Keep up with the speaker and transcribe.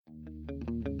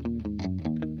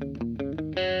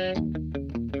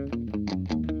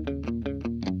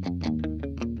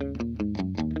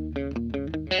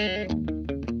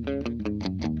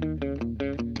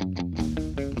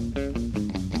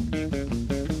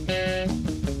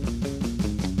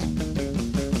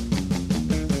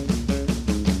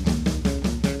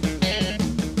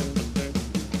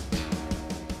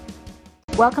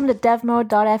Welcome to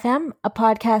DevMode.fm, a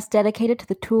podcast dedicated to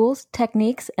the tools,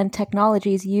 techniques, and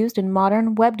technologies used in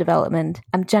modern web development.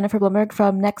 I'm Jennifer Blumberg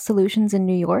from Next Solutions in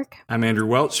New York. I'm Andrew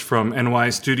Welch from NY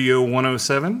Studio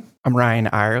 107. I'm Ryan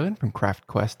Ireland from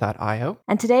craftquest.io.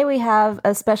 And today we have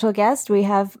a special guest. We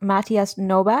have Matthias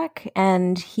Novak,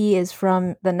 and he is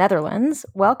from the Netherlands.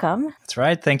 Welcome. That's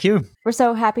right. Thank you. We're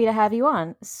so happy to have you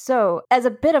on. So, as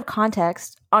a bit of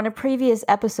context, on a previous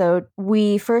episode,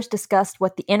 we first discussed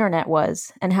what the internet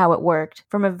was and how it worked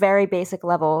from a very basic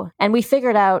level. And we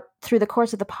figured out through the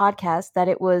course of the podcast that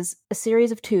it was a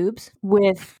series of tubes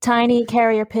with tiny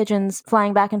carrier pigeons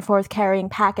flying back and forth, carrying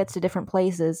packets to different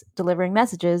places, delivering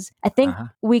messages. I think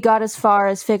we got as far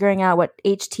as figuring out what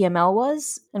HTML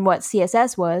was and what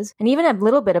CSS was, and even a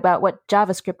little bit about what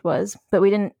JavaScript was, but we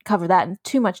didn't cover that in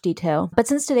too much detail. But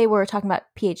since today we're talking about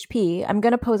PHP, I'm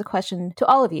going to pose a question to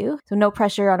all of you, so no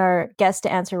pressure on our guests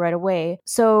to answer right away.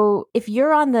 So if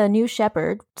you're on the New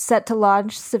Shepard, set to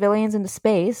launch civilians into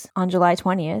space on July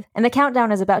 20th, and the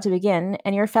countdown is about to begin,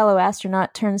 and your fellow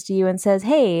astronaut turns to you and says,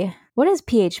 "Hey, what is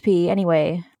PHP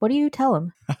anyway?" What do you tell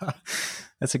him?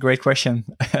 That's a great question.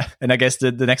 And I guess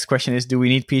the next question is, do we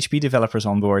need PHP developers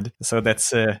on board? So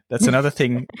that's another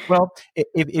thing. Well,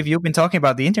 if you've been talking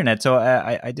about the internet, so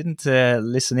I didn't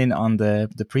listen in on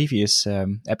the previous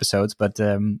episodes, but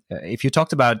if you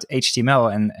talked about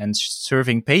HTML and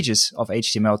serving pages of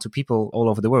HTML to people all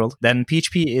over the world, then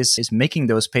PHP is making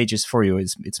those pages for you.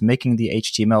 It's making the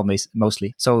HTML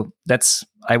mostly. So that's,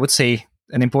 I would say,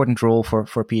 an important role for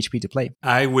PHP to play.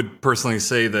 I would personally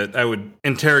say that I would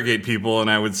interrogate people and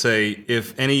I would say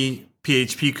if any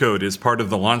PHP code is part of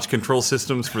the launch control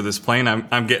systems for this plane,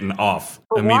 I'm getting off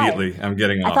immediately. Why? I'm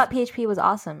getting off. I thought PHP was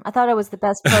awesome. I thought it was the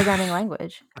best programming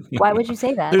language. Why would you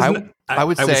say that? I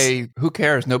would say, who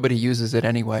cares? Nobody uses it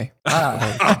anyway.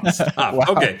 Stop. Wow.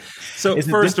 Okay. So Is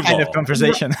first of all, kind of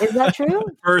conversation. Is that true?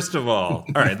 First of all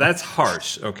right, that's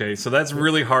harsh. Okay, so that's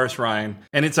really harsh, Ryan.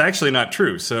 And it's actually not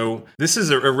true. So this is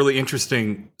a really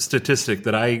interesting statistic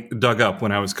that I dug up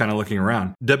when I was kind of looking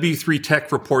around. W3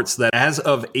 Tech reports that as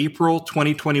of April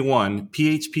 2021,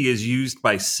 PHP is used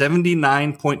by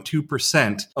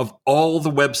 79.2% of all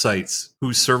the websites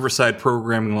whose server-side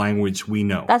programming language we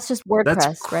know. That's just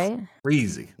WordPress, right?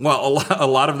 Crazy. Well, a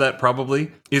lot of that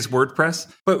probably is WordPress,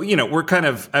 but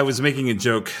I was making a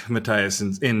joke, Matthias,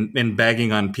 in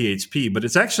bagging on PHP, but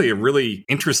it's actually a really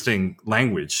interesting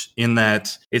language in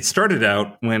that it started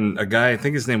out when a guy, I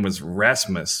think his name was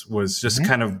Rasmus, was just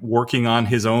kind of working on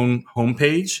his own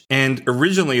homepage. And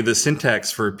originally the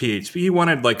syntax for PHP, he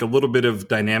wanted like a little bit of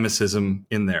dynamicism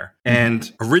in there.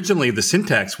 And originally the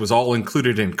syntax was all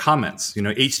included in comments,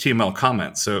 HTML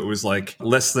comments. So it was like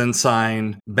less than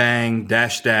sign, bang,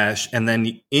 dash, and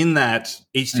then in that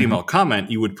HTML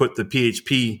comment, you would put the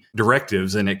PHP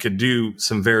directives and it could do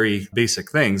some very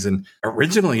basic things. And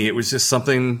originally it was just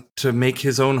something to make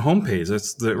his own homepage.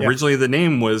 Originally the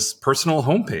name was personal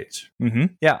homepage. Mm-hmm.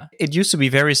 Yeah, it used to be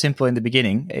very simple in the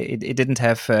beginning. It didn't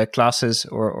have classes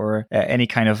or any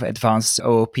kind of advanced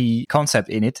OOP concept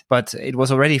in it, but it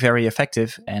was already very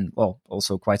effective and, well,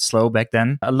 also quite slow back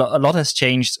then. A lot has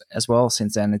changed as well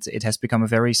since then. It has become a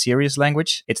very serious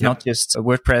language. It's not just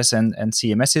WordPress and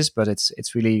CMSs, but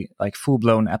it's really like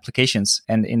full-blown applications.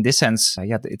 And in this sense,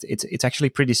 it's actually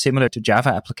pretty similar to Java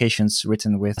applications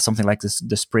written with something like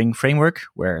the Spring framework,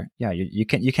 where you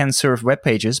can serve web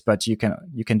pages, but you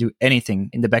can do anything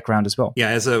in the background as well. Yeah,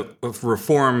 as a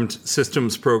reformed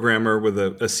systems programmer with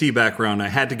a C background, I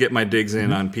had to get my digs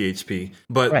in on PHP.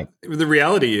 But the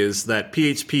reality is that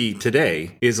PHP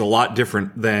today is a lot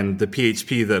different than the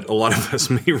PHP that a lot of us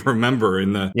may remember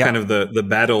in the kind of the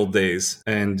bad old days.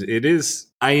 And it is,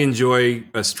 I enjoy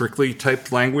a strictly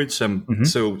typed language.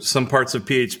 So some parts of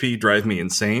PHP drive me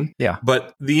insane. Yeah.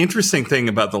 But the interesting thing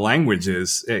about the language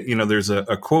is, there's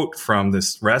a quote from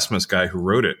this Rasmus guy who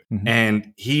wrote it.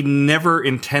 And he never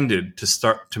intended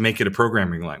to make it a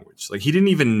programming language. Like he didn't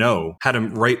even know how to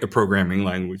write a programming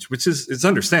language, which it's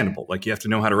understandable. Like you have to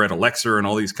know how to write a lexer and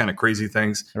all these kind of crazy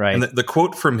things. Right. And the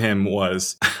quote from him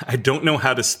was, "I don't know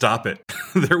how to stop it."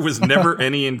 There was never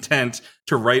any intent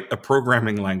to write a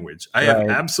programming language. I have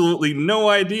absolutely no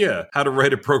idea how to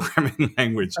write a programming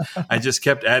language. I just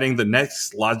kept adding the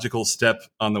next logical step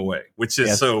on the way, which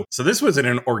is so this was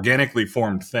an organically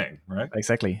formed thing, right?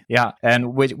 Exactly. Yeah.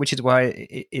 And which is why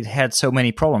it had so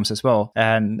many problems as well.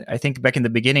 And I think back in the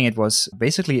beginning, it was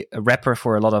basically a wrapper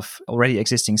for a lot of already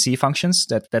existing C functions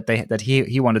that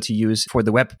he wanted to use for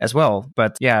the web as well.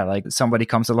 But like somebody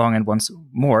comes along and wants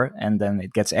more, and then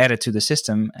it gets added to the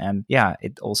system. And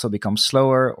it also becomes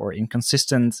slower or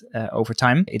inconsistent over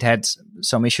time. It had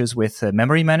some issues with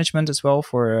memory management as well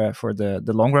for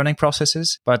the long running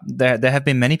processes. But there have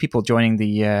been many people joining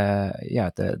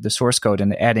the source code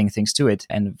and adding things to it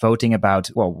and voting about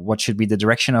what should be the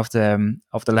direction of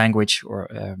the language. Or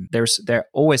there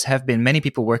always have been many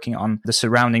people working on the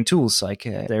surrounding tools. Like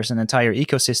there's an entire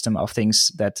ecosystem of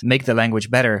things that make the language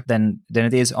better than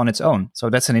it is on its own. So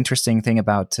that's an interesting thing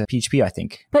about PHP, I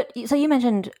think. But so you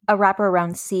mentioned a wrapper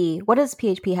around C. What does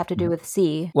PHP have to do with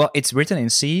C? Well, it's written in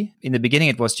C. In the beginning,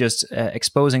 it was just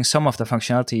exposing some of the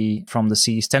functionality from the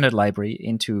C standard library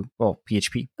into,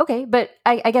 PHP. Okay, but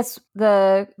I guess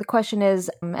the question is,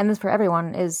 and this for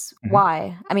everyone, is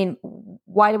why? I mean,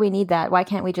 why do we need that? Why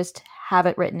can't we just have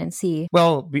it written in C?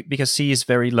 Well, because C is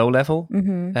very low level,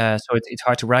 so it's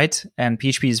hard to write, and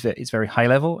PHP is very high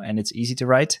level, and it's easy to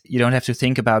write. You don't have to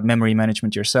think about memory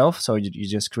management yourself, so you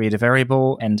just create a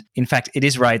variable. And in fact, it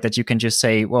is right that you can just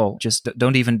say, well, just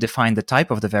don't even define the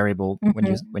type of the variable when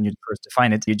you first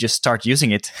define it. You just start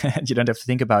using it. You don't have to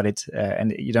think about it,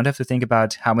 and you don't have to think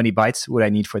about how many bytes would I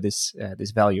need for this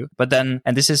value. But then,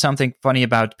 and this is something funny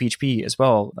about PHP as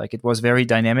well. Like it was very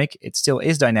dynamic. It still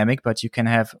is dynamic, but you can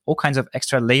have all kinds of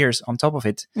extra layers on top of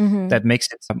it that makes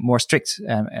it more strict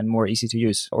and more easy to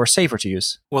use or safer to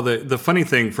use. Well, the funny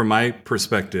thing from my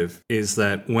perspective is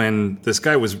that when this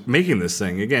guy was making this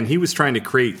thing, again, he was trying to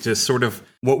create just sort of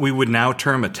what we would now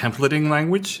term a templating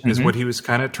language is what he was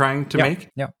kind of trying to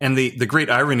make. Yeah. And the great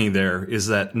irony there is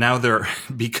that now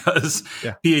because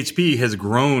PHP has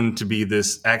grown to be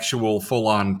this actual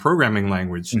full-on programming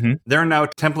language, there are now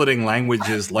templating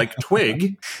languages like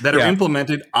Twig that are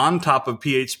implemented on top of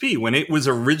PHP when it was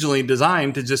originally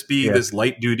designed to just be this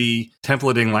light-duty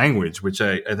templating language, which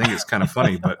I think is kind of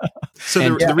funny. But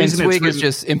so the reason Twig is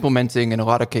just implementing, in a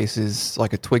lot of cases,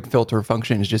 like a Twig filter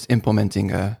function is just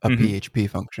implementing a PHP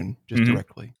function just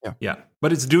directly. Yeah.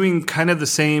 But it's doing kind of the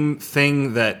same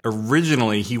thing that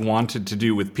originally he wanted to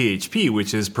do with PHP,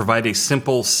 which is provide a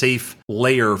simple, safe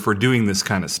layer for doing this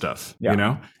kind of stuff, you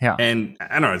know? Yeah. And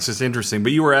I don't know, it's just interesting.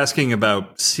 But you were asking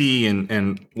about C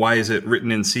and why is it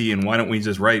written in C and why don't we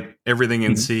just write everything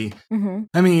in C?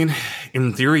 I mean,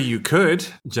 in theory, you could,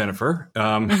 Jennifer.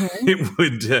 It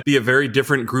would be a very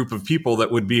different group of people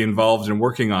that would be involved in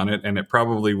working on it. And it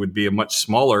probably would be a much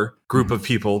smaller group of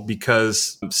people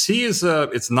because C is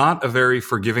it's not a very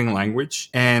forgiving language,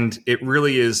 and it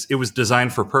was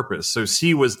designed for purpose. So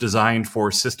C was designed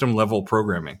for system level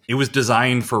programming. It was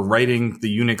designed for writing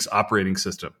the Unix operating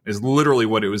system is literally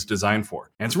what it was designed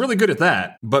for. And it's really good at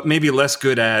that, but maybe less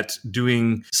good at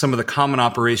doing some of the common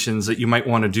operations that you might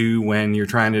want to do when you're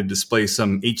trying to display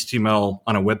some HTML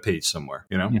on a web page somewhere,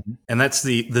 you know? And that's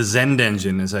the Zend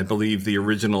engine is, I believe, the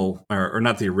original, or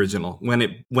not the original,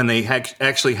 when they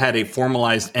actually had a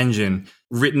formalized engine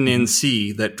written in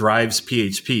C that drives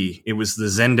PHP. It was the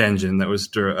Zend engine that was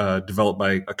developed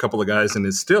by a couple of guys and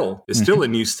is still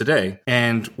in use today.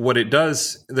 And what it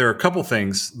does, there are a couple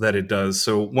things that it does.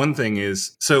 So one thing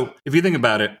is, if you think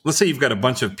about it, let's say you've got a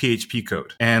bunch of PHP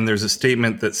code and there's a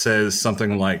statement that says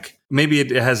something like, maybe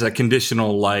it has a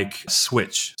conditional like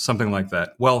switch, something like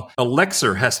that. Well, a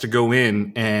lexer has to go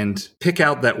in and pick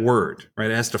out that word, right?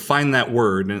 It has to find that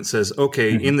word and it says,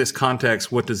 okay, in this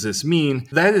context, what does this mean?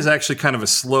 That is actually kind of a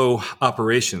slow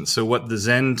operation. So what the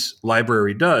Zend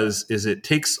library does is it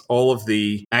takes all of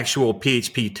the actual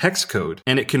PHP text code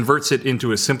and it converts it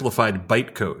into a simplified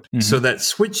byte code. So that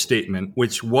switch statement,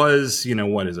 which was,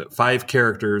 5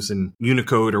 characters in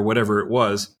Unicode or whatever it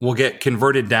was, will get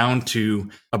converted down to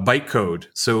a byte code.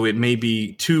 So it may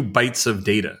be 2 bytes of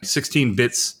data, 16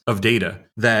 bits of data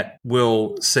that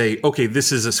will say, okay,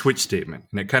 this is a switch statement.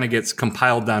 And it kind of gets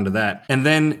compiled down to that. And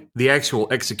then the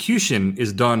actual execution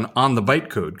is done on the byte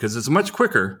code because it's much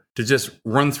quicker to just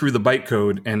run through the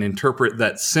bytecode and interpret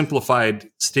that simplified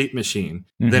state machine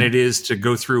than it is to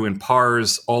go through and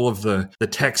parse all of the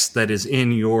text that is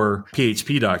in your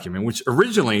PHP document, which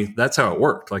originally that's how it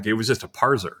worked. Like it was just a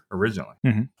parser originally.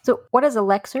 So what is a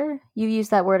lexer? You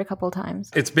used that word a couple of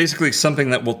times. It's basically something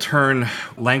that will turn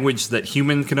language that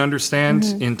human can understand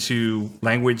into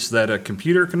language that a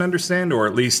computer can understand, or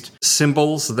at least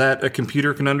symbols that a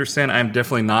computer can understand. I'm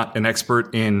definitely not an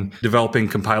expert in developing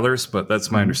compilers, but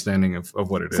that's my understanding of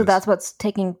what it is. So that's what's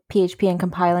taking PHP and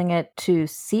compiling it to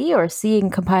C, or C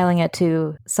and compiling it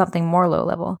to something more low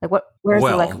level? Like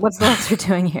what's the lexer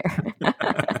doing here?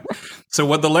 So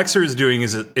what the lexer is doing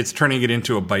is it's turning it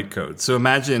into a bytecode. So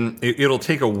imagine it'll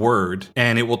take a word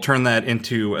and it will turn that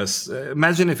into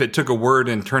imagine if it took a word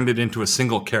and turned it into a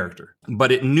single character.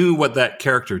 but it knew what that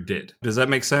character did. Does that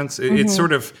make sense? It's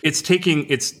sort of, it's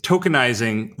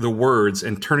tokenizing the words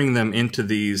and turning them into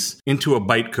a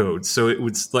byte code. So it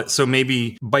would, so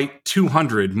maybe byte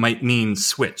 200 might mean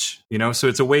switch, so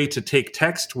it's a way to take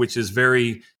text, which is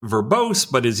very verbose,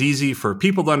 but is easy for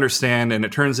people to understand. And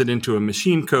it turns it into a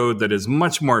machine code that is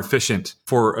much more efficient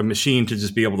for a machine to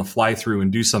just be able to fly through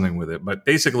and do something with it. But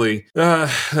basically,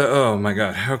 oh my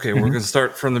God. Okay. We're going to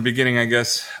start from the beginning, I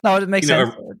guess. No, it makes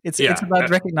sense. It's about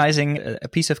recognizing a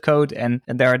piece of code, and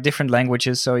there are different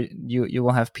languages. So you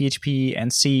will have PHP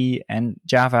and C and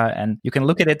Java, and you can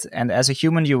look at it. And as a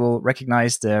human, you will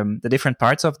recognize the different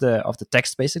parts of the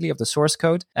text, basically of the source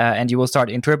code, and you will start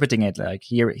interpreting it. Like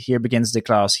here begins the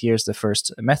class. Here's the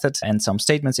first method and some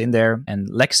statements in there. And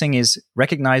lexing is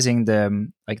recognizing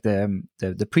the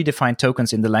predefined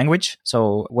tokens in the language.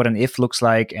 So what an if looks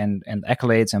like, and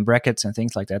accolades and brackets and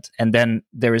things like that. And then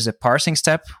there is a parsing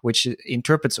step which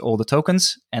interprets all the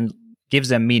tokens and gives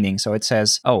them meaning. So it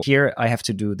says, oh, here I have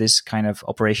to do this kind of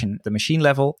operation at the machine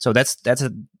level. So that's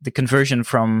the conversion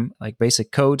from like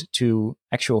basic code to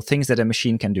actual things that a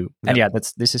machine can do. Yep. And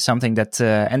this is something that,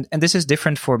 and this is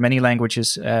different for many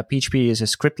languages. PHP is a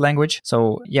script language.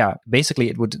 So basically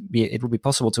it would be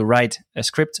possible to write a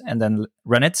script and then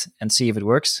run it and see if it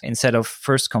works, instead of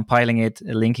first compiling it,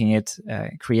 linking it,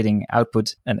 creating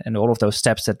output, and all of those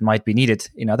steps that might be needed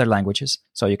in other languages.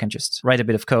 So you can just write a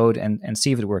bit of code and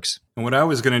see if it works. And what I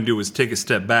was going to do was take a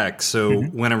step back. So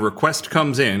when a request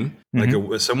comes in,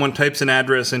 like someone types an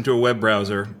address into a web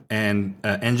browser, and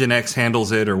Nginx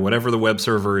handles it, or whatever the web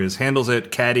server is, handles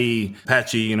it, Caddy,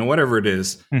 Apache, whatever it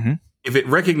is. If it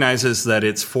recognizes that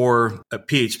it's for a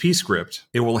PHP script,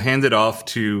 it will hand it off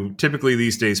to, typically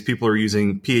these days, people are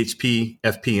using PHP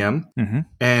FPM.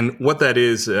 And what that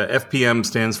is, FPM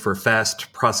stands for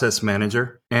Fast Process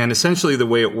Manager. And essentially the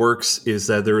way it works is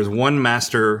that there is one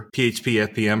master PHP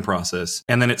FPM process,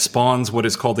 and then it spawns what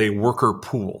is called a worker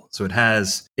pool. So it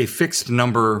has a fixed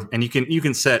number, and you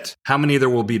can set how many there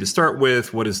will be to start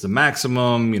with, what is the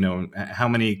maximum, how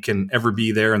many can ever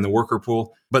be there in the worker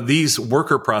pool. But these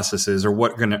worker processes are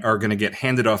what are going to get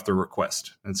handed off the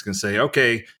request. And it's going to say,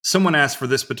 okay, someone asked for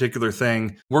this particular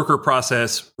thing, worker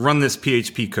process, run this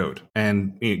PHP code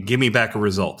and give me back a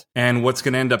result. And what's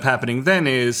going to end up happening then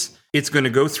is it's going to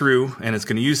go through and it's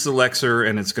going to use the lexer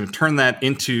and it's going to turn that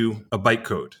into a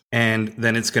bytecode. And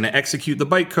then it's going to execute the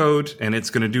bytecode and it's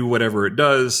going to do whatever it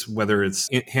does, whether it's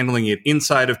handling it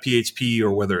inside of PHP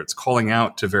or whether it's calling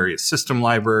out to various system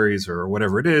libraries or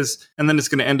whatever it is. And then it's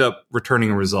going to end up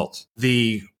returning a result.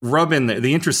 The rub in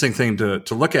the interesting thing to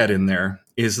look at in there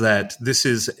is that this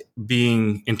is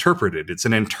being interpreted. It's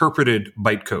an interpreted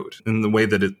bytecode in the way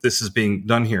that this is being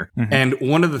done here. And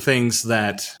one of the things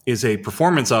that is a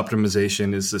performance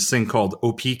optimization is this thing called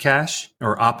OP cache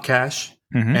or op cache.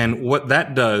 And what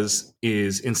that does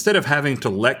is, instead of having to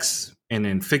lex and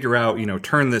then figure out,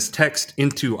 turn this text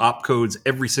into opcodes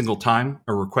every single time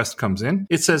a request comes in,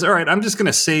 it says, all right, I'm just going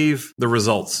to save the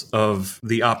results of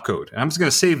the opcode. I'm just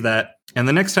going to save that. And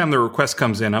the next time the request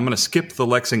comes in, I'm going to skip the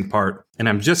lexing part and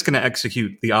I'm just going to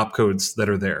execute the opcodes that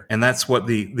are there. And that's what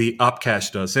the op cache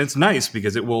does. And it's nice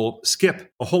because it will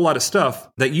skip a whole lot of stuff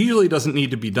that usually doesn't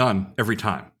need to be done every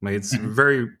time. Like it's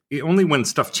only when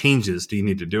stuff changes do you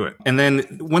need to do it. And then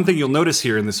one thing you'll notice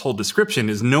here in this whole description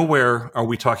is nowhere are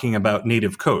we talking about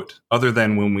native code, other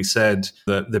than when we said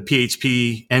the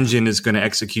PHP engine is going to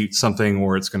execute something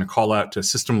or it's going to call out to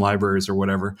system libraries or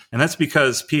whatever. And that's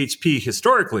because PHP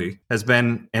historically has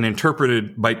been an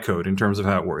interpreted bytecode in terms of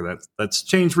how it works. That's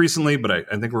changed recently, but I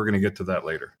think we're going to get to that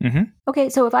later. Okay,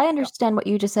 so if I understand what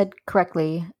you just said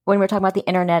correctly, when we're talking about the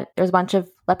internet, there's a bunch of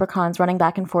leprechauns running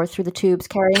back and forth through the tubes,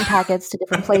 carrying packets to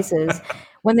different places.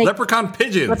 When they Leprechaun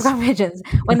pigeons.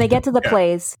 When they get to the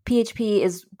place, PHP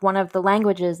is one of the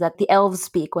languages that the elves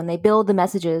speak when they build the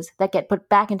messages that get put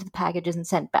back into the packages and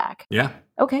sent back. Yeah.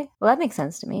 Okay, well that makes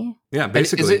sense to me. Yeah,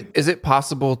 basically. Is it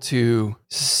possible to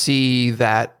see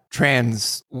that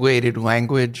translated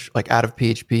language like out of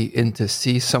PHP into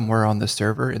C somewhere on the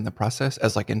server in the process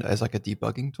as like a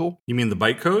debugging tool? You mean the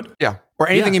bytecode? Yeah. Or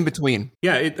anything in between.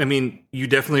 Yeah, you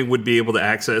definitely would be able to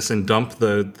access and dump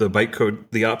the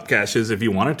bytecode, the op caches if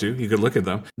you wanted to. You could look at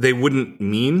them. They wouldn't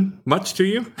mean much to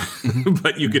you,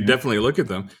 but you could definitely look at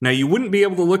them. Now, you wouldn't be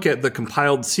able to look at the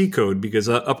compiled C code because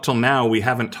up till now, we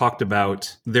haven't talked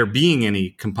about there being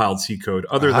any compiled C code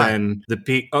other than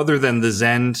the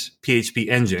Zend PHP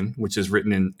engine, which is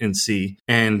written in C,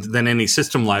 and then any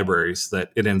system libraries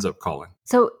that it ends up calling.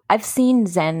 So I've seen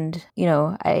Zend,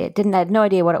 I had no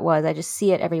idea what it was. I just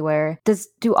see it everywhere.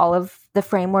 Do all of the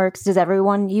frameworks, does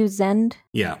everyone use Zend?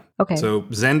 Yeah. Okay. So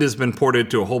Zend has been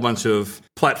ported to a whole bunch of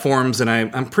platforms, and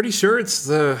I'm pretty sure it's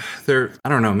I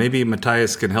don't know, maybe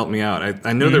Matthias can help me out.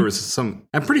 I know there was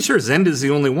I'm pretty sure Zend is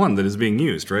the only one that is being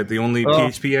used, right? The only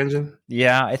PHP engine?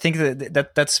 Yeah, I think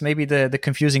that's maybe the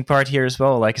confusing part here as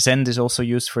well. Like Zend is also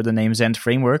used for the name Zend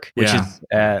Framework, which is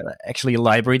actually a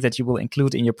library that you will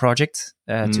include in your project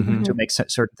to make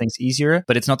certain things easier.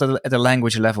 But it's not at a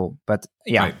language level. But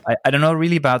yeah, right. I don't know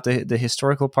really about the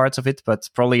historical parts of it, but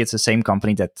probably it's the same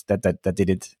company that did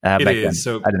it back then.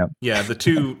 So I don't know. Yeah, the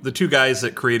two guys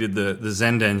that created the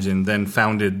Zend engine then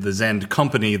founded the Zend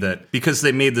company because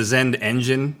they made the Zend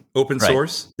engine open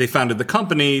source, they founded the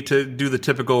company to do the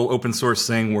typical open source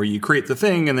thing where you create the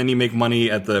thing and then you make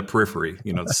money at the periphery,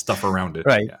 the stuff around it.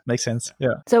 Right. Yeah. Makes sense.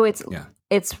 Yeah. So it's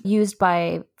used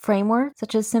by frameworks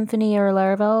such as Symfony or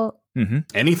Laravel. Mm-hmm.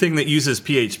 Anything that uses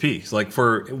PHP, like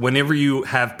for whenever you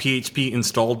have PHP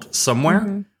installed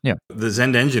somewhere, the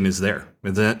Zend engine is there.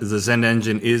 The Zend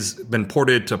engine is been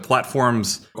ported to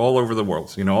platforms all over the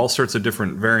world. All sorts of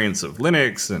different variants of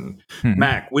Linux and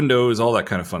Mac, Windows, all that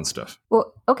kind of fun stuff.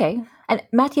 Well, okay. And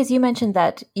Matthias, you mentioned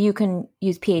that you can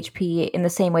use PHP in the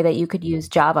same way that you could use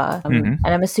Java. And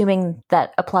I'm assuming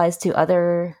that applies to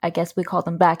other, I guess we call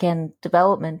them back-end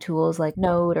development tools like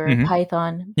Node or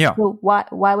Python. Yeah. So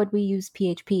why would we use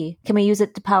PHP? Can we use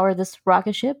it to power this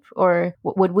rocket ship, or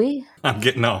would we? I'm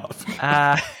getting off.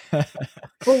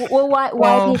 Well, why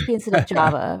PHP instead of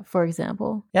Java, for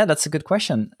example? Yeah, that's a good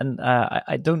question. And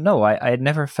I don't know. I had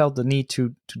never felt the need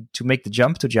to make the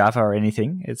jump to Java or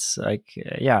anything. It's like,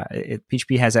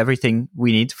 PHP has everything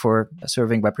we need for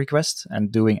serving web requests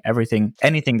and doing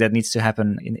anything that needs to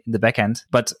happen in the backend.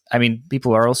 But I mean,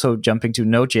 people are also jumping to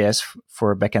Node.js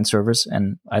for backend servers,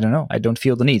 and I don't know. I don't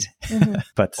feel the need.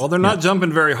 But they're not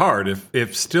jumping very hard.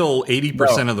 If still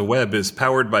 80% of the web is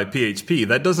powered by PHP,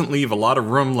 that doesn't leave a lot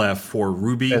of room left for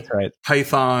Ruby,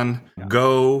 Python,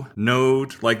 Go,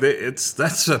 Node. Like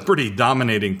that's a pretty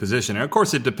dominating position. And of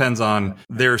course, it depends on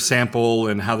their sample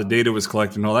and how the data was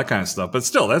collected and all that kind of stuff. But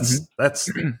still, that's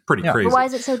pretty crazy. But why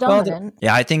is it so dominant?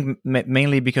 I think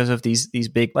mainly because of these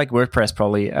big, like WordPress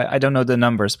probably. I don't know the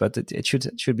numbers, but it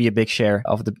should be a big share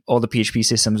of all the PHP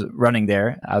systems running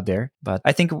out there. But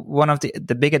I think one of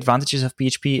the big advantages of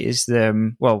PHP is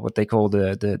what they call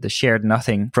the shared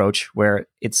nothing approach, where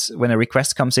it's when a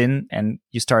request comes in and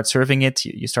you start serving it,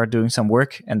 you start doing some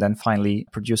work, and then finally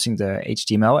producing the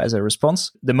HTML as a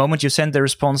response. The moment you send the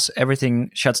response, everything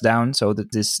shuts down. So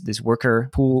that this worker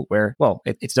pool where,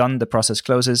 it's done, the process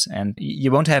closes, and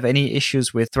you won't have any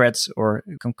issues with threads or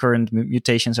concurrent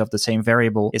mutations of the same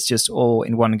variable. It's just all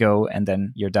in one go, and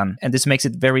then you're done. And this makes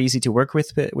it very easy to work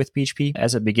with PHP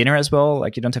as a beginner as well.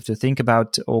 Like, you don't have to think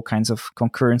about all kinds of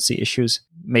concurrency issues.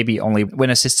 Maybe only when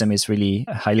a system is really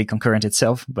highly concurrent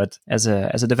itself, but as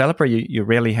a developer, you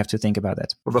rarely have to think about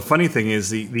that. Well, the funny thing is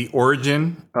the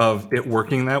origin of it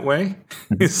working that way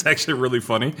is actually really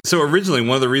funny. So originally,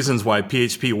 one of the reasons why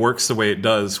PHP works the way it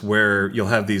does, where you'll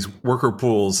have these worker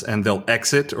pools and they'll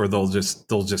exit or they'll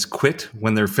just quit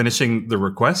when they're finishing the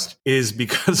request, is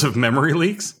because of memory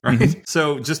leaks, right?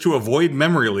 So just to avoid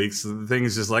memory leaks, the thing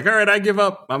is just like, all right, I give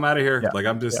up, I'm out of here. Like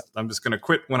I'm just going to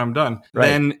quit when I'm done. Right.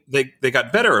 Then they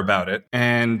got better about it,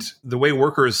 and the way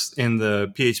workers in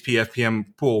the PHP FPM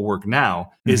pool work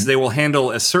now is they will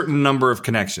handle a certain number of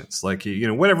connections, like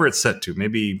whatever it's set to,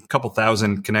 maybe a couple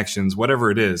thousand connections,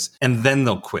 whatever it is, and then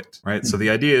they'll quit, right? So the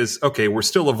idea is, okay, we're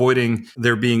still avoiding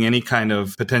there being any kind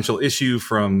of potential issue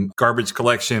from garbage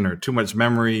collection or too much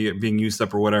memory being used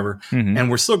up or whatever, and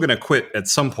we're still going to quit at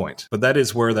some point. But that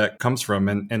is where that comes from,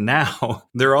 and now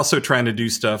they're also trying to do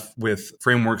stuff with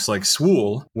frameworks like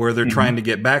Swool, where they're trying to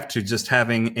get back to just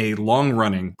having a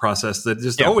long-running process that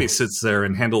just always sits there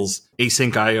and handles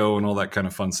async IO and all that kind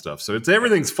of fun stuff. So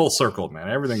everything's full circle, man.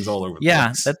 Everything's all over the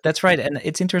place. Yeah, that's right. And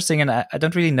it's interesting, and I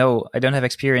don't really know. I don't have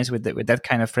experience with that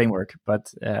kind of framework,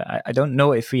 but I don't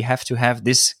know if we have to have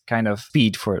this kind of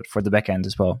speed for the backend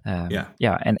as well.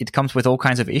 And it comes with all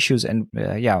kinds of issues. And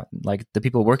like the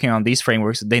people working on these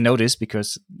frameworks, they know this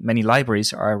because many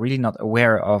libraries are really not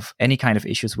aware of any kind of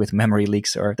issues with memory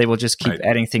leaks, or they will just keep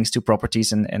adding things to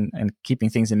properties and keeping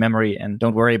things in memory and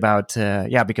don't worry about,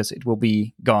 because it will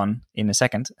be gone in a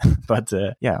second. But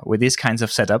with these kinds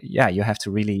of setup, you have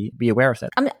to really be aware of that.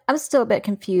 I'm still a bit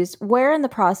confused. Where in the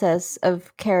process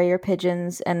of carrier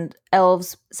pigeons and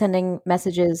elves sending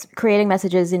messages, creating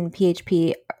messages in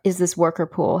PHP, is this worker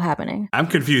pool happening? I'm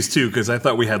confused too, because I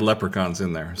thought we had leprechauns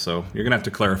in there. So you're gonna have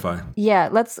to clarify. Yeah,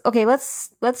 let's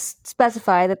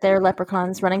specify that there are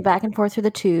leprechauns running back and forth through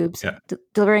the tubes,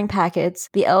 delivering packets.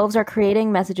 The elves are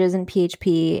creating messages in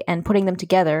PHP and putting them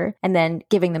together and then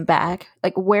giving them back.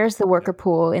 Like, where's the worker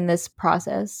pool in this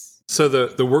process? So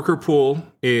the worker pool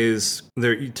is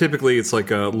there. Typically, it's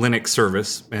like a Linux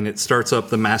service, and it starts up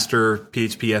the master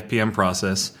PHP FPM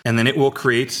process, and then it will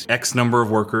create X number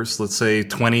of workers. Let's say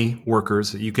 20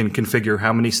 workers. You can configure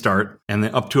how many start, and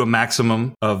then up to a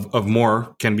maximum of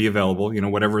more can be available.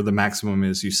 Whatever the maximum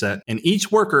is, you set, and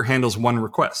each worker handles one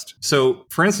request. So,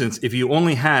 for instance, if you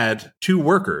only had 2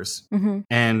 workers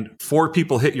and 4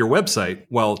 people hit your website,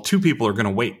 well, 2 people are going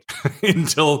to wait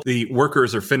until the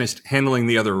workers are finished handling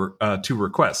the other 2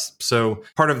 requests. So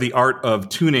part of the art of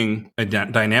tuning a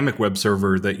dynamic web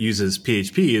server that uses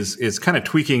PHP is kind of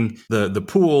tweaking the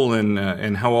pool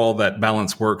and how all that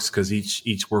balance works, because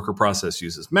each worker process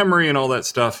uses memory and all that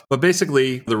stuff. But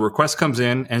basically, the request comes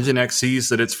in, Nginx sees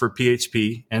that it's for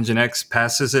PHP, Nginx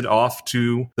passes it off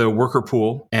to the worker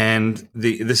pool, and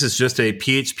this is just a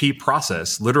PHP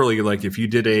process. Literally, like if you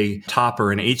did a top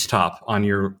or an htop on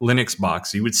your Linux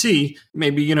box, you would see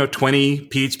maybe 20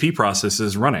 PHP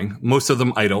processes running, most of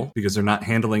them idle because they're not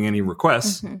handling any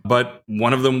requests, but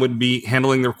one of them would be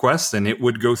handling the requests, and it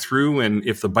would go through, and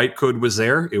if the bytecode was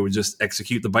there, it would just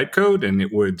execute the bytecode, and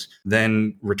it would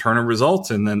then return a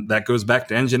result, and then that goes back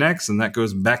to Nginx, and that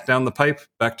goes back down the pipe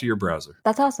back to your browser.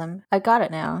 That's awesome. I got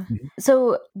it now.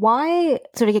 So why,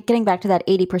 sort of getting back to that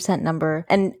 80% number,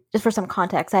 and just for some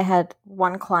context, I had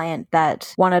one client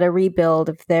that wanted a rebuild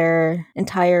of their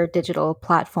entire digital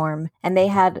platform, and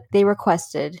they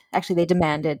requested, actually they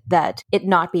demanded that it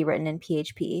not be written in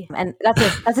PHP. And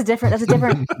that's a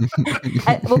different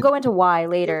we'll go into why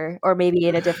later, or maybe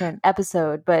in a different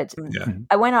episode, but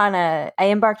I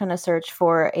embarked on a search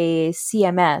for a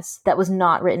CMS that was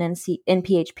not written in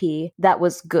PHP that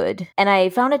was good. And I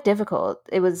found it difficult.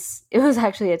 It was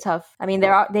actually a tough,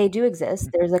 they do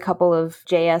exist. There's a couple of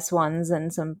JS ones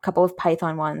and some couple of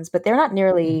Python ones, but they're not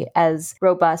nearly as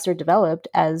robust or developed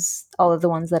as all of the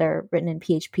ones that are written in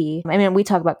PHP. We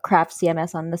talk about Craft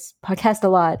CMS on this podcast a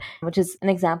lot, which is an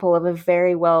example of a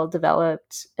very well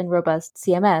developed and robust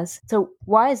CMS. So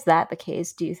why is that the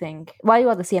case, do you think? Why do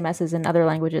all the CMSs in other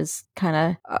languages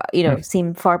kind of,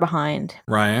 seem far behind?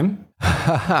 Ryan?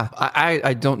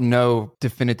 I don't know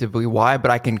definitively why,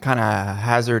 but I can kind of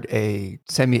hazard a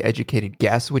semi-educated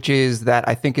guess, which is that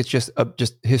I think it's just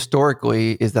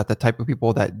historically is that the type of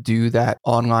people that do that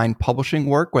online publishing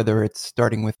work, whether it's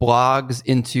starting with blogs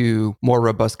into more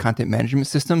robust content management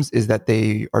systems, is that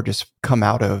they are just come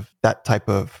out of that type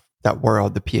of that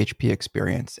world, the PHP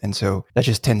experience. And so that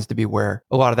just tends to be where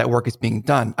a lot of that work is being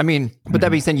done. But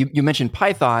that being said, you mentioned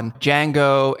Python,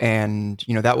 Django, and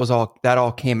that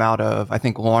all came out of, I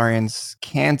think, Lawrence,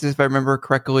 Kansas, if I remember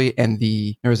correctly. And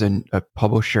there was a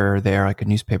publisher there, like a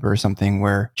newspaper or something,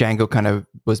 where Django kind of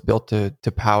was built to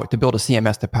build a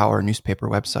CMS to power a newspaper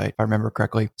website, if I remember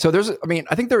correctly. So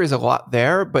I think there is a lot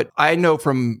there, but I know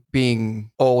from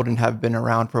being old and have been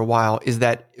around for a while is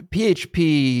that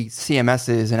PHP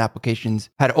CMSs and applications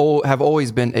have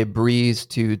always been a breeze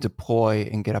to deploy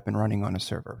and get up and running on a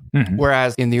server.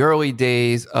 Whereas in the early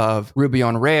days of Ruby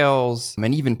on Rails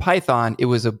and even Python, it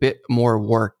was a bit more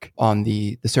work on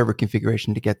the server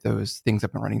configuration to get those things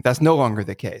up and running. That's no longer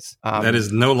the case. That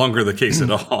is no longer the case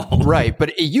at all. Right. But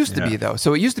it used to be, though.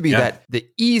 So it used to be that the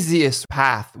easiest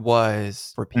path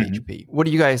was for PHP. What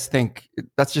do you guys think?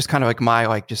 That's just kind of like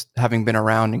my, just having been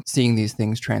around and seeing these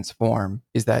things transform,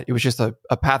 is that it was just a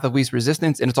path of least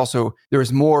resistance. And it's also, there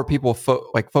was more people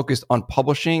focused on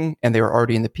publishing, and they were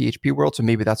already in the PHP world. So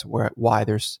maybe that's why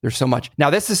there's so much. Now,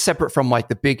 this is separate from like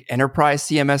the big enterprise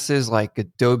CMSs, like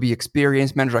Adobe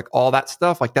Experience Manager, like all that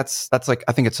stuff. Like that's like,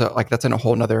 I think it's that's in a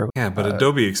whole nother. Yeah, but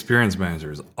Adobe Experience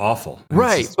Manager is awful.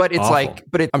 Right. But it's awful.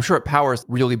 I'm sure it powers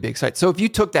really big sites. So if you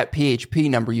took that PHP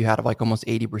number you had of like almost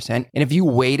 80%, and if you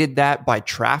weighted that by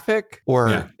traffic,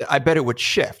 I bet it would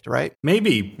shift, right?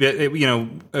 Maybe.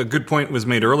 A good point was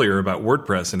made earlier about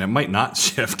WordPress, and it might not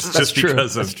shift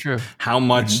because of how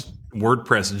much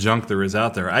WordPress junk there is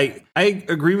out there. I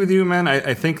agree with you, man.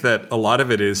 I think that a lot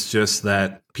of it is just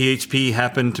that PHP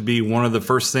happened to be one of the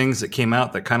first things that came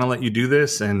out that kind of let you do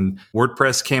this, and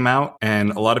WordPress came out,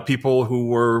 and a lot of people who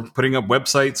were putting up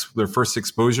websites, their first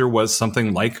exposure was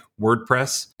something like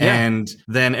WordPress. Yeah. And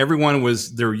then everyone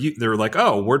they're like,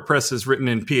 oh, WordPress is written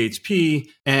in PHP.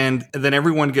 And then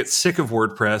everyone gets sick of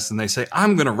WordPress and they say,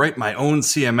 I'm going to write my own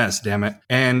CMS, damn it.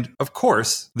 And of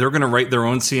course, they're going to write their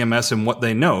own CMS in what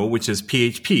they know, which is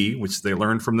PHP, which they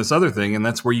learned from this other thing. And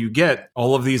that's where you get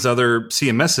all of these other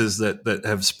CMSs that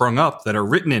have sprung up that are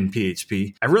written in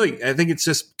PHP. I think it's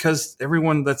just because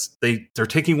everyone they're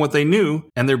taking what they knew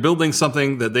and they're building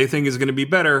something that they think is going to be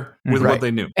better with what they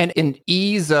knew. And in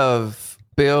ease of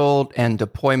build and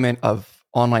deployment of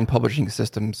online publishing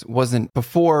systems wasn't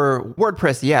before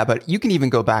WordPress, but you can even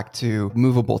go back to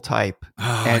movable type.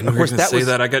 And of course,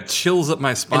 that I got chills up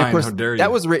my spine. How dare you?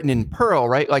 That was written in Perl,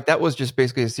 right? Like that was just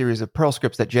basically a series of Perl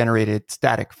scripts that generated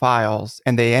static files,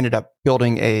 and they ended up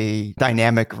building a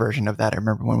dynamic version of that. I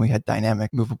remember when we had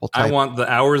dynamic movable type. I want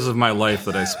the hours of my life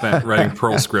that I spent writing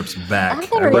Perl scripts back.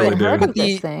 I've never even heard of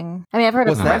this thing. I mean, I've heard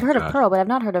of Perl, but I've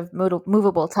not heard of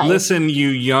movable type. Listen, you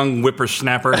young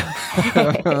whippersnapper.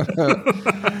 I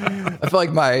feel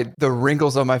like the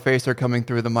wrinkles on my face are coming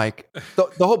through the mic.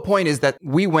 The whole point is that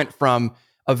we went from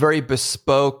a very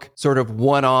bespoke sort of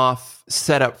one-off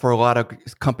setup for a lot of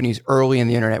companies early in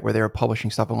the internet where they were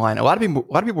publishing stuff online. A lot of people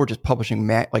were just publishing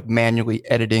manually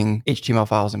editing HTML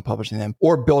files and publishing them,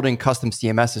 or building custom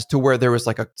CMSs, to where there was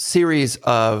like a series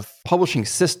of publishing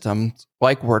systems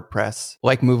like WordPress,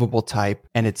 like movable type,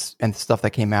 and stuff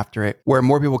that came after it, where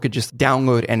more people could just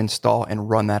download and install and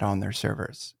run that on their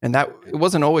servers. And that it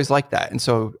wasn't always like that. And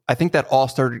so I think that all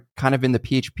started kind of in the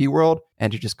PHP world,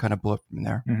 and it just kind of blew up from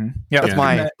there. Mm-hmm.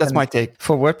 Yeah, that's my take.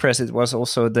 For WordPress, it was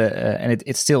also and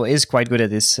it still is quite good at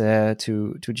this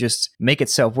to just make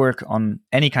itself work on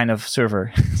any kind of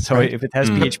server. So if it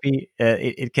has PHP,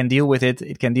 it can deal with it.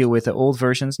 It can deal with the old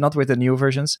versions, not with the new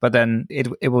versions, but then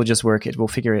it will just work. It will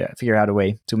figure out a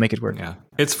way to make it work. Yeah.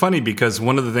 It's funny because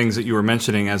one of the things that you were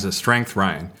mentioning as a strength,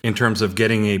 Ryan, in terms of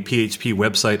getting a PHP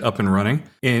website up and running,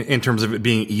 in terms of it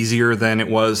being easier than it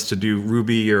was to do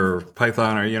Ruby or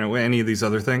Python or, any of these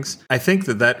other things, I think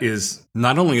that is,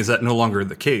 not only is that no longer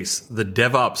the case, the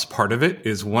DevOps part of it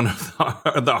is one of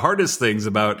the hardest things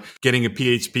about getting a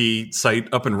PHP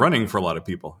site up and running for a lot of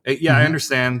people. Yeah, I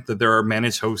understand that there are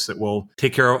managed hosts that will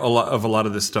take care of a lot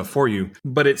of this stuff for you,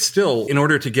 but it's still, in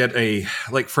order to get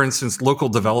for instance, local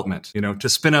development, to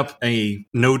spin up a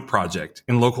node project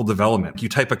in local development, you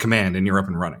type a command and you're up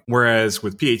and running. Whereas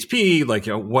with PHP,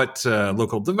 what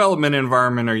local development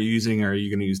environment are you using? Are you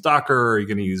going to use Docker? Are you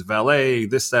going to use Valet?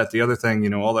 This, that, the other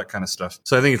thing, all that kind of stuff.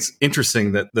 So I think it's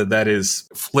interesting that is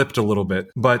flipped a little bit.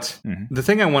 But the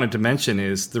thing I wanted to mention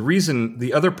is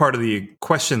the other part of the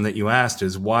question that you asked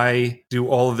is, why do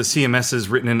all of the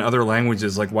CMSs written in other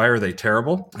languages, why are they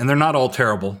terrible? And they're not all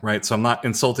terrible, right? So I'm not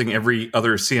insulting every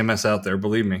other CMS out there,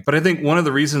 believe me. But I think one of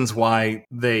the reasons why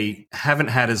they haven't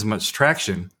had as much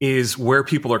traction is where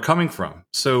people are coming from.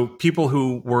 So people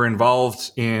who were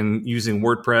involved in using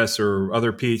WordPress or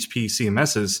other PHP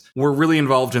CMSs were really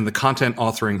involved in the content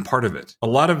authoring part of it. A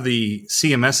lot of the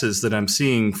CMSs that I'm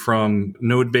seeing from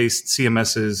node-based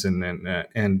CMSs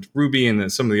and Ruby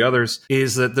and some of the others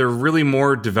is that they're really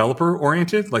more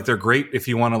developer-oriented. They're great if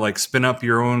you want to spin up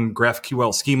your own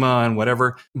GraphQL schema and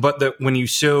whatever, but that when you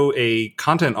show a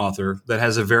content author that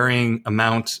has a varying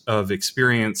amount of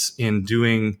experience in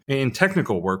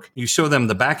technical work, you show them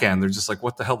the back end, they're just like,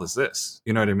 what the hell is this?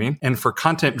 You know what I mean? And for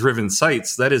content-driven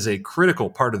sites, that is a critical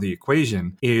part of the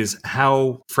equation, is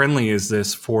how friendly is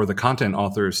this for the content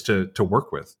authors to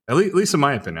work with? At least in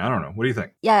my opinion. I don't know. What do you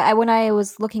think? Yeah, when I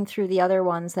was looking through the other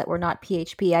ones that were not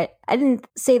PHP, I didn't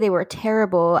say they were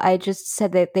terrible. I just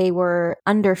said that they were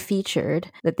underfeatured,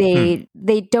 that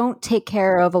they don't take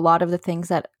care of a lot of the things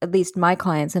that at least my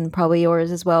clients, and probably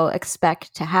yours as well,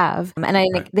 expect to have. And I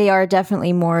think they are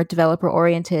definitely more developer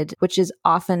oriented, which is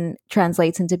often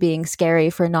translates into being scary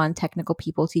for non-technical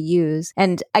people to use.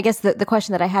 And I guess the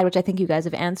question that I had, which I think you guys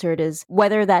have answered, is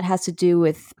whether that has to do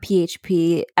with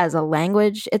PHP as a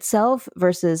language itself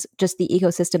versus just the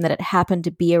ecosystem that it happened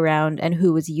to be around and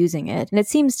who was using it. And it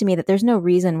seems to me that there's no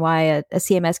reason why a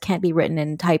CMS can't be written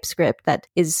in TypeScript that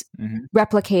is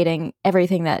replicating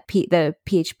everything that the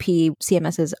PHP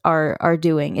CMSs are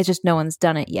doing. It's just no one's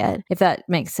done it yet, if that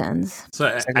makes sense.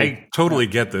 So I totally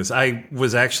get this. I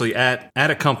was actually at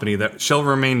a company that shall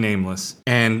remain nameless,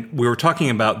 and we were talking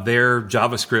about their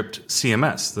JavaScript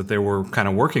CMS that they were kind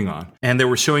of working on. And they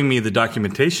were showing me the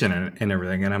documentation and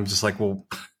everything. And I'm just like, well,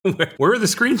 where are the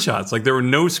screenshots? There were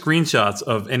no screenshots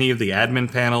of any of the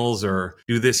admin panels or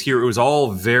do this here. It was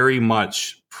all very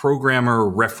much programmer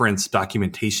reference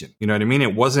documentation. You know what I mean?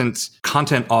 It wasn't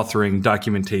content authoring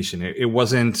documentation. It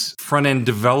wasn't front-end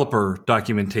developer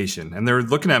documentation. And they're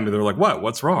looking at me, they're like,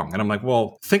 what's wrong? And I'm like,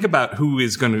 well, think about who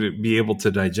is going to be able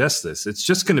to digest this. It's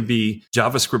just going to be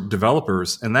JavaScript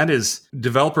developers. And that is,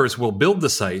 developers will build the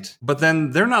site, but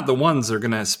then they're not the ones that are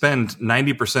going to spend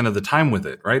 90% of the time with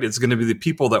it, right? It's going to be the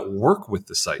people that work with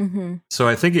the site. Mm-hmm. So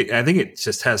I think it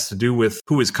just has to do with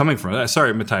who is coming from it.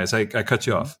 Sorry, Matthias, I cut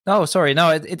you off. Oh, sorry.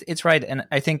 No, it's right, and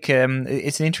I think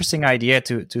it's an interesting idea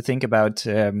to think about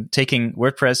taking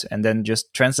WordPress and then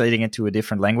just translating it to a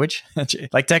different language.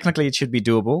 Like technically, it should be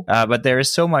doable, but there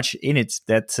is so much in it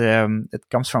that that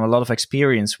comes from a lot of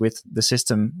experience with the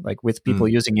system, like with people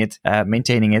using it,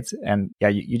 maintaining it, and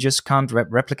you just can't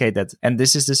replicate that. And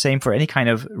this is the same for any kind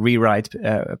of rewrite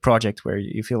project where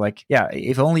you feel like,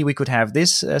 if only we could have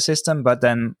this system, but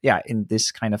then in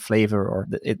this kind of flavor, or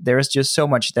there is just so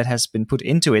much that has been put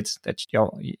into it that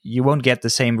you won't get the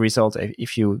same result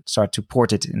if you start to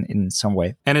port it in some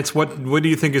way. And it's what do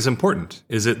you think is important?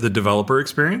 Is it the developer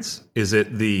experience? Is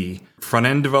it the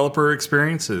front-end developer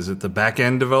experience? Is it the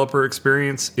back-end developer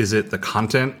experience? Is it the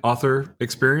content author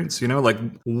experience? Like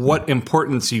what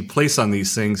importance you place on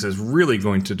these things is really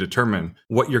going to determine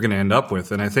what you're going to end up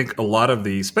with. And I think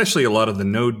especially a lot of the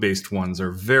node-based ones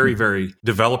are very, very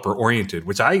developer-oriented,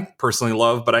 which I personally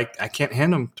love, but I can't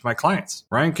hand them to my clients.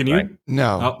 Ryan, can you? Right.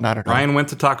 No, not at all. Ryan went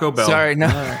to Taco Bell. Sorry, no.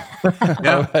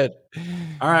 Yeah.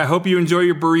 All right. I hope you enjoy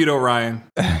your burrito, Ryan.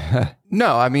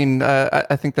 No, I mean,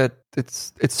 I think that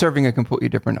it's serving a completely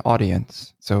different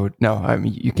audience. So no, I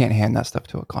mean, you can't hand that stuff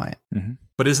to a client. Mm-hmm.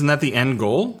 But isn't that the end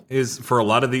goal? Is for a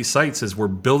lot of these sites, is we're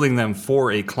building them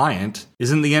for a client.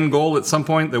 Isn't the end goal at some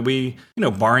point that we,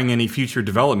 barring any future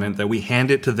development, that we hand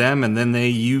it to them and then they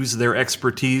use their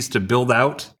expertise to build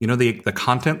out, the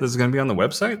content that's going to be on the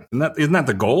website? Isn't that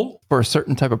the goal? For a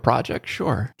certain type of project,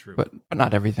 sure. True. But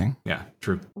not everything. Yeah,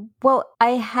 true. Well,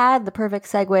 I had the perfect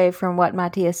segue from what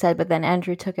Matthias said, but then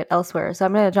Andrew took it elsewhere. So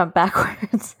I'm going to jump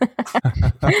backwards.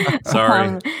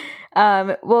 Sorry.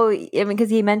 Well, I mean, because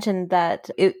he mentioned that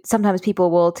sometimes people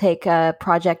will take a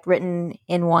project written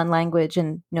in one language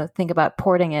and think about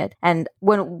porting it. And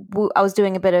when I was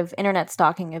doing a bit of internet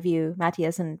stalking of you,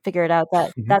 Matthias, and figured out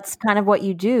that that's kind of what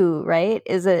you do, right?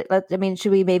 Is it? I mean,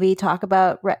 should we maybe talk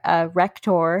about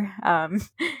Rector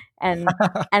and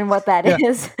what that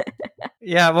is?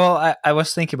 Yeah, well, I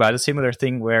was thinking about a similar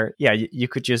thing where, you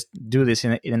could just do this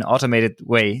in an automated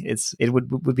way. It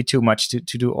would be too much to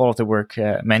do all of the work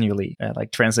manually,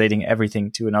 like translating everything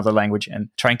to another language and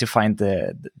trying to find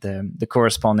the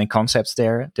corresponding concepts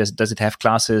there. Does it have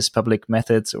classes, public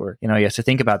methods, or you have to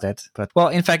think about that. But well,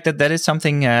 in fact, that is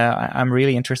something I'm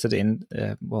really interested in.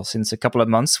 Since a couple of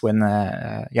months, when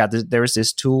there is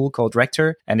this tool called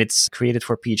Rector, and it's created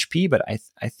for PHP, but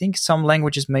I think some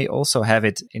languages may also have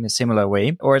it in a similar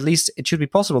way, or at least it should be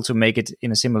possible to make it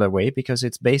in a similar way because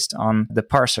it's based on the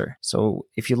parser. So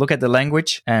if you look at the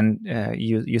language and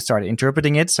you start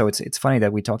interpreting it, so it's funny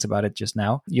that we talked about it just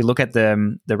now. You look at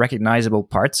the recognizable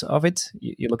parts of it,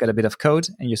 you look at a bit of code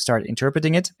and you start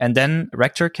interpreting it, and then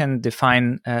Rector can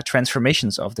define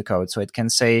transformations of the code. So it can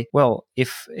say, well,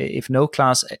 if no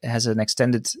class has an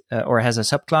extended or has a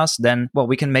subclass, then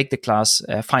we can make the class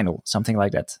final, something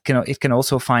like that. It can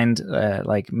also find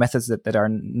like methods that are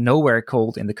nowhere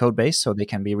called in the code base, so they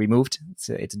can be removed.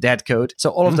 It's dead code. So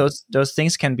all of those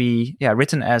things can be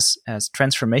written as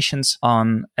transformations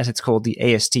on, as it's called, the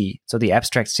AST, so the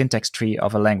abstract syntax tree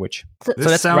of a language.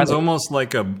 This sounds almost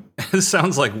like it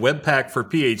sounds like Webpack for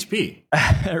PHP.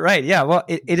 Right. Yeah. Well,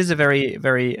 it is a very,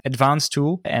 very advanced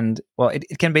tool, and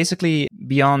it can basically,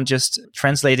 beyond just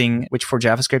translating, which for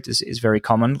JavaScript is very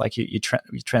common. Like you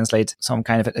translate some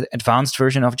kind of advanced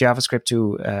version of JavaScript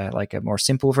to like a more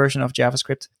simple version of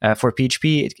JavaScript. For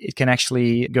PHP, it can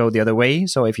actually go the other way.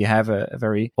 So if you have a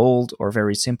very old or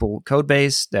very simple code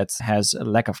base that has a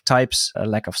lack of types, a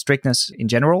lack of strictness in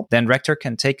general, then Rector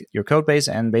can take your code base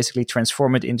and basically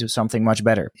transform it into something much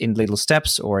better in little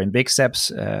steps or in big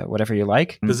steps, whatever you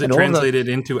like. Does it translate it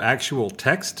into actual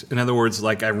text? In other words,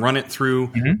 like I run it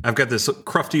through, I've got this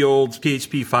crufty old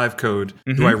PHP 5 code.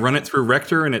 Do I run it through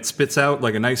Rector and it spits out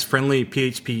like a nice friendly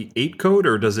PHP 8 code,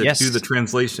 or does it do the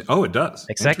translation? Oh, it does.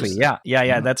 Exactly.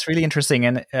 Yeah. That's really interesting.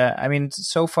 And I mean,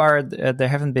 so far there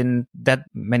haven't been that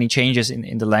many changes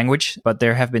in the language, but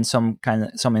there have been some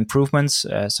improvements,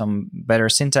 some better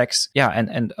syntax. Yeah,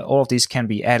 and all of these can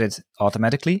be added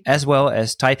automatically, as well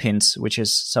as type hints, which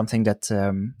is something that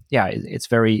it's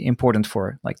very important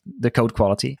for like the code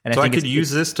quality. And so I could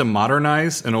use this to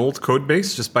modernize an old code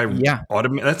base just by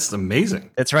automating. That's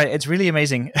amazing. That's right. It's really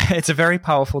amazing. It's a very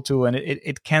powerful tool, and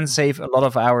it can save a lot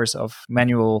of hours of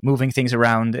manual moving things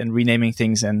around and renaming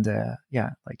things, and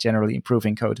like generally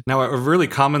improving code. Now, a really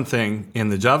common thing in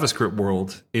the JavaScript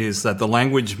world is that the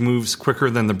language moves quicker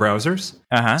than the browsers.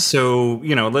 So,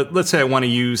 let's say I want to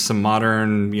use some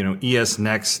modern, ES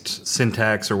Next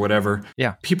syntax or whatever.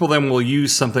 Yeah. People then will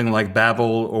use something like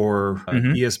Babel or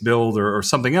ES Build or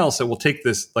something else that will take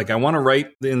this. Like I want to write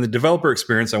in the developer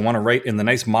experience. I want to write in the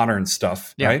nice modern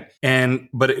stuff, right?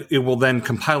 But it will then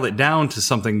compile it down to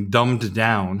something dumbed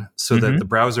down so that the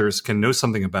browsers can know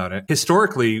something about it.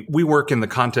 Historically, we work in the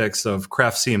context of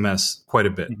Craft CMS quite a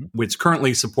bit, which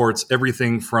currently supports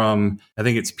everything from, I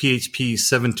think it's PHP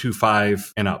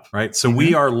 7.2.5 and up, right? So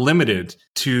we are limited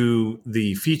to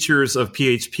the features of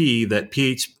PHP that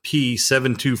PHP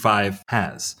 7.2.5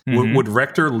 has. Would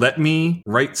Rector let me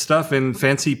write stuff in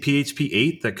fancy PHP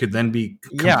 8 that could then be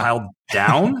compiled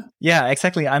down? Yeah,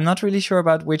 exactly. I'm not really sure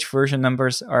about which version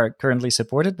numbers are currently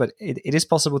supported, but it is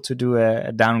possible to do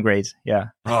a downgrade. Yeah.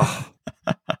 Oh.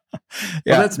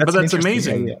 That's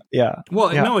amazing. Idea. Yeah.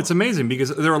 Well, no, it's amazing because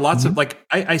there are lots of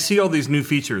I see all these new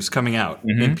features coming out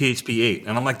in PHP 8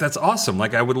 and I'm like, that's awesome.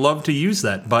 Like I would love to use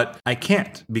that, but I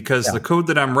can't because the code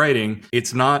that I'm writing,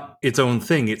 it's not its own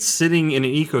thing. It's sitting in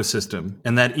an ecosystem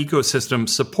and that ecosystem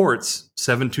supports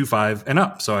 7.2.5 and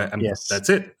up. So that's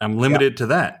it. I'm limited to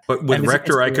that. But with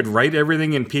Rector, I could write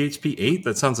everything in PHP 8.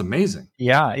 That sounds amazing.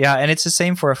 Yeah. And it's the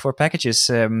same for packages.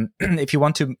 If you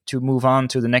want to move on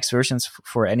to the next versions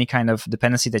for any kind of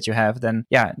dependency that you have, then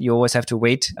you always have to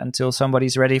wait until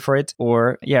somebody's ready for it,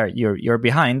 or you're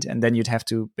behind, and then you'd have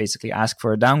to basically ask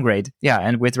for a downgrade. Yeah,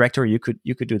 and with Rector you could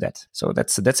do that. So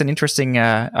that's an interesting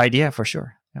idea for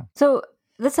sure. Yeah. So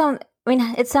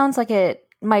it sounds like it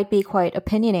might be quite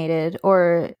opinionated,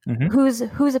 or whose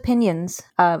opinions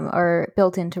are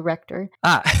built into Rector?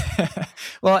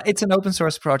 Well, it's an open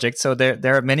source project, so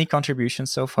there are many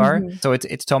contributions so far. So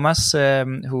it's Thomas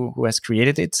who has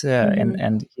created it,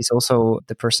 and he's also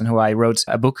the person who I wrote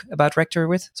a book about Rector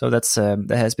with. So that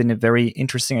has been a very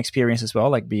interesting experience as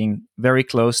well, like being very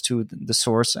close to the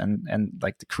source and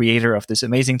like the creator of this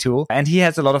amazing tool. And he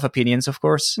has a lot of opinions, of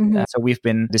course. So we've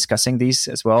been discussing these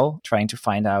as well, trying to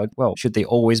find out, well, should they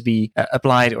always be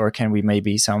applied, or can we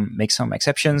maybe make some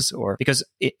exceptions? Or because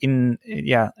it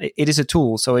is a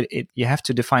tool, so you have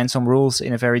to define some rules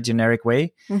in a very generic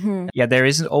way. There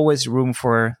isn't always room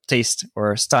for taste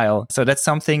or style, so that's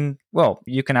something, well,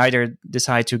 you can either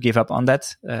decide to give up on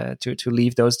that, to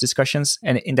leave those discussions,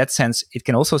 and in that sense it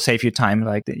can also save you time.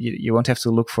 Like you won't have to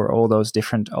look for all those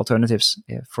different alternatives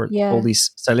for all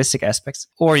these stylistic aspects,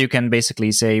 or you can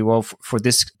basically say, well, for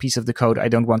this piece of the code I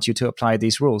don't want you to apply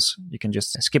these rules, you can just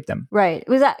skip them. Right.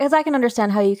 Because I can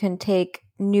understand how you can take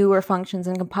newer functions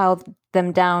and compile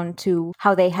them down to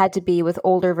how they had to be with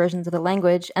older versions of the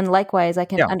language. And likewise, I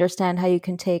can understand how you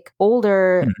can take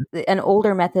an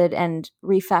older method and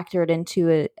refactor it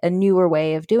into a newer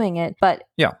way of doing it. But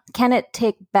can it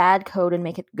take bad code and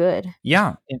make it good?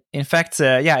 Yeah. In fact,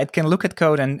 it can look at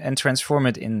code and transform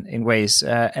it in ways.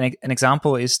 An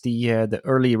example is the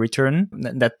early return.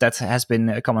 That has been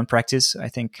a common practice, I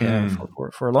think,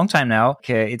 for a long time now.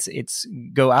 It's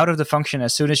go out of the function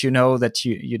as soon as you know that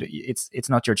it's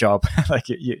not your job. Like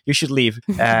you should leave,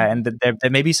 and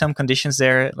there may be some conditions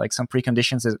there, like some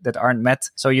preconditions that aren't met.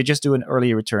 So you just do an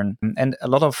early return, and a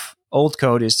lot of old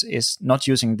code is not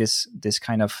using this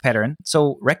kind of pattern.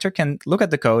 So Rector can look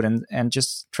at the code and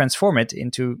just transform it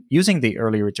into using the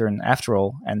early return after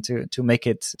all, and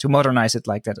to modernize it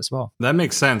like that as well. That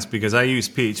makes sense because I use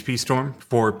PHP Storm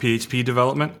for PHP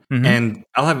development, and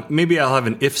I'll have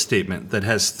an if statement that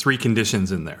has 3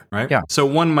 conditions in there, right? Yeah. So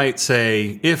one might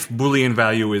say if Boolean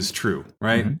value is true,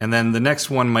 right? And then the next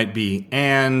one might be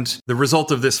and the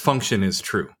result of this function is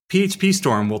true. PHP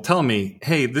Storm will tell me,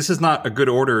 hey, this is not a good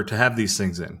order to have these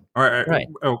things in.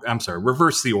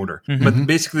 Reverse the order. But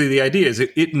basically the idea is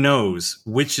it knows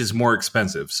which is more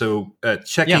expensive. So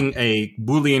checking a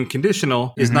Boolean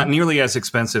conditional is not nearly as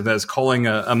expensive as calling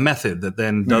a method that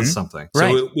then does something.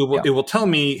 So it will tell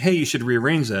me, hey, you should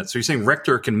rearrange that. So you're saying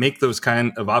Rector can make those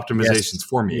kind of optimizations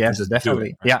for me. Yes,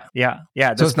 definitely. Do it, right?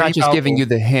 Yeah. So it's not just giving you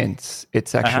the hints.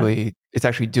 It's actually... It's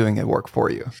actually doing the work for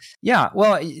you. Yeah,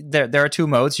 well, there are 2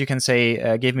 modes. You can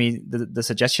say, give me the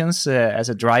suggestions as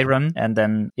a dry run, and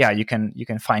then you can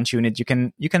fine tune it. You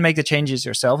can make the changes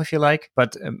yourself if you like.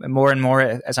 But more and more,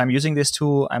 as I'm using this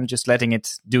tool, I'm just letting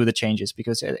it do the changes,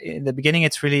 because in the beginning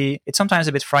it's sometimes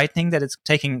a bit frightening that it's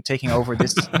taking over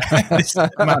this this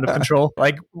amount of control.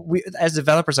 Like we as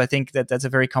developers, I think that's a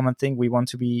very common thing. We want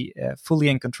to be fully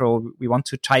in control. We want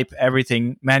to type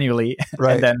everything manually,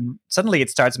 and then suddenly it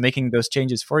starts making those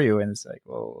changes for you, and it's like,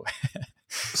 whoa.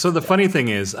 So the funny thing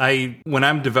is, when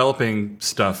I'm developing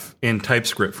stuff in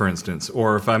TypeScript, for instance,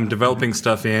 or if I'm developing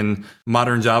stuff in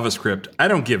modern JavaScript, I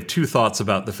don't give 2 thoughts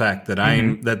about the fact that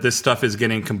that this stuff is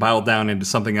getting compiled down into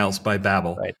something else by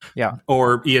Babel, right? Yeah,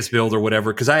 or ESBuild or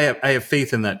whatever, because I have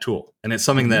faith in that tool. And it's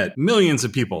something that millions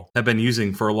of people have been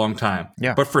using for a long time.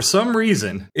 Yeah. But for some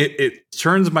reason, it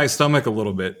churns my stomach a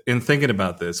little bit in thinking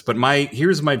about this. But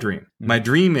here's my dream. My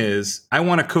dream is I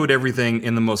want to code everything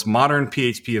in the most modern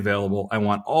PHP available. I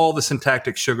want all the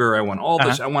syntactic sugar. I want all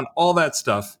this. I want all that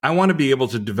stuff. I want to be able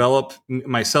to develop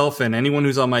myself and anyone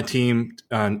who's on my team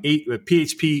on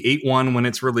PHP 8.1 when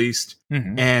it's released.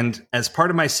 And as part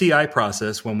of my CI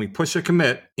process, when we push a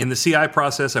commit in the CI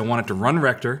process, I want it to run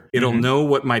Rector. It'll know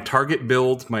what my target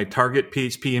build, my target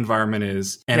PHP environment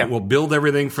is, and it will build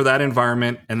everything for that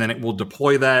environment. And then it will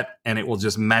deploy that and it will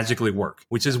just magically work,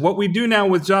 which is what we do now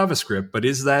with JavaScript. But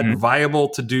is that viable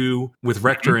to do with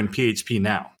Rector and PHP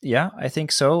now? Yeah, I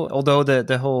think so. Although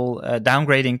the whole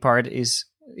downgrading part is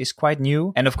quite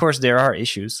new. And of course, there are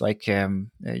issues like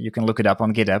you can look it up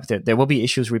on GitHub. There will be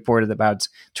issues reported about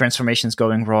transformations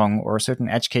going wrong or certain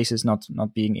edge cases not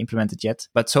being implemented yet.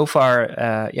 But so far,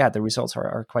 the results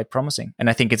are quite promising. And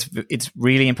I think it's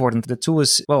really important. The tool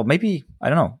is, well, maybe, I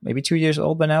don't know, maybe 2 years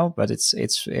old by now, but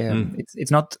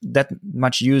it's not that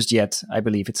much used yet, I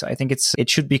believe. I think it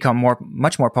should become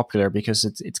much more popular because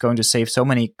it's going to save so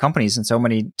many companies and so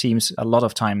many teams a lot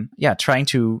of time, trying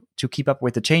to keep up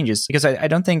with the changes. Because I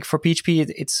don't think for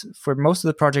PHP, it's for most of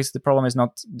the projects, the problem is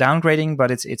not downgrading,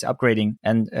 but it's upgrading.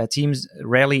 And teams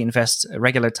rarely invest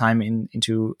regular time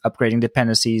into upgrading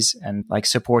dependencies and like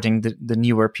supporting the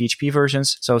newer PHP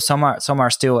versions. So some are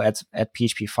still at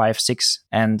PHP 5, 6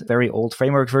 and very old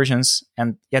framework versions.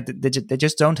 And they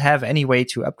just don't have any way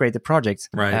to upgrade the project.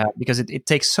 Right. Because it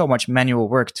takes so much manual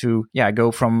work to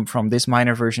go from this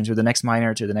minor version to the next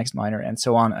minor to the next minor and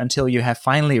so on until you have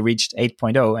finally reached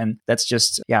 8.0. And that's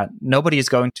just, nobody is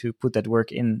going to put that work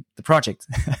in the project.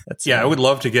 I would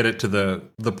love to get it to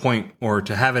the point, or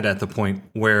to have it at the point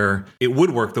where it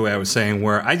would work the way I was saying,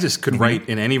 where I just could write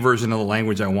in any version of the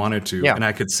language I wanted to, and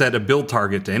I could set a build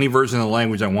target to any version of the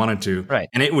language I wanted to,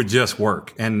 and it would just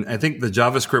work. And I think the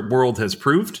JavaScript world has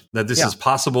proved that this is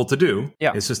possible to do.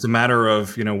 It's just a matter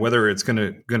of, whether it's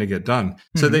going to get done.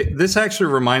 So this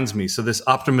actually reminds me, so this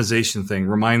optimization thing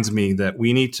reminds me that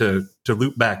we need to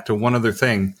loop back to one other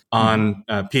thing on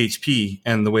PHP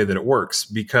and the way that it works,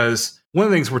 because one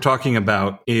of the things we're talking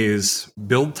about is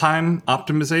build time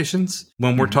optimizations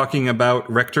when we're talking about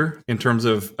Rector in terms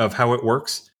of how it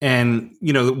works, and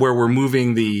where we're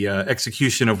moving the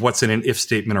execution of what's in an if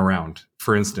statement around.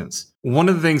 For instance, one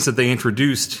of the things that they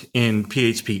introduced in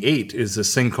PHP 8 is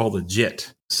this thing called a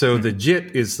JIT. So the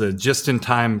JIT is the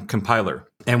just-in-time compiler.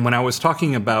 And when I was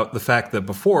talking about the fact that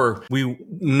before,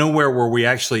 nowhere were we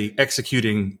actually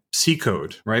executing C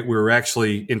code, right? We were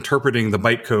actually interpreting the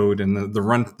bytecode, and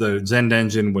the Zend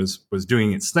engine was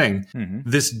doing its thing.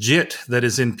 This JIT that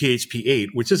is in PHP 8,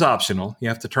 which is optional, you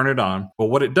have to turn it on. But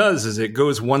what it does is it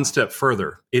goes one step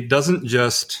further. It doesn't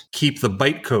just keep the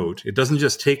bytecode. It doesn't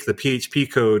just take the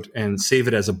PHP code and save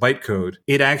it as a bytecode.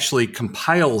 It actually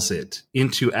compiles it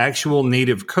into actual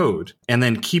native code and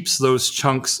then keeps those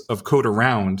chunks of code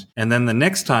around. And then the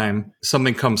next time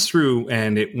something comes through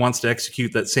and it wants to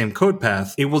execute that same code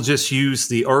path, it will just use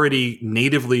the already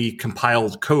natively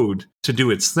compiled code to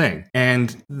do its thing.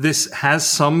 And this has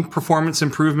some performance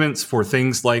improvements for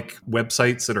things like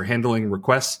websites that are handling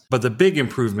requests. But the big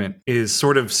improvement is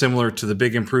sort of similar to the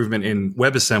big improvement in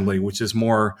WebAssembly, which is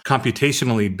more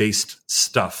computationally based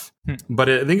stuff. But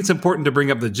I think it's important to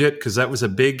bring up the JIT because that was a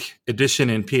big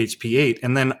addition in PHP 8.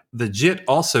 And then the JIT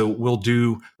also will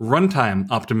do runtime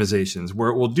optimizations, where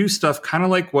it will do stuff kind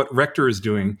of like what Rector is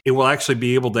doing. It will actually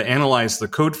be able to analyze the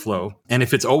code flow. And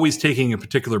if it's always taking a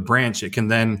particular branch, it can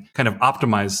then kind of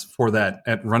optimize for that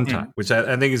at runtime, which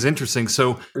I think is interesting.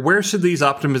 So where should these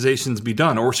optimizations be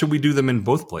done? Or should we do them in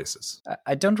both places?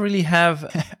 I don't really have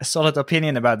a solid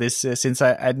opinion about this since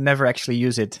I'd never actually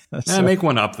use it. So. Make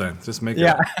one up then. Just make it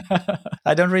up.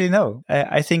 I don't really know.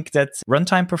 I think that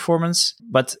runtime performance,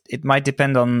 but it might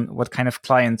depend on what kind of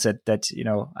clients that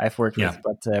I've worked with,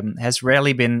 but has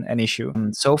rarely been an issue.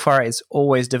 So far, it's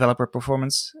always developer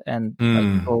performance and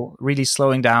people really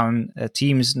slowing down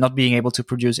teams not being able to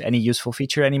produce any useful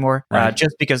feature anymore,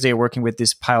 just because they're working with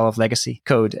this pile of legacy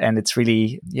code, and it's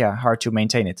really hard to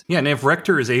maintain it. Yeah, and if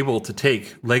Rector is able to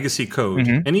take legacy code,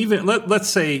 and even let's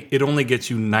say it only gets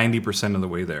you 90% of the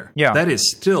way there, that is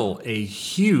still a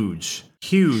huge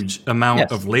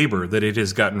amount of labor that it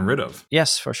has gotten rid of.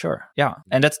 Yes, for sure. Yeah,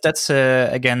 and that's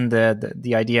again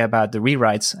the idea about the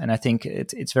rewrites. And I think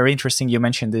it's very interesting you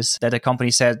mentioned this, that a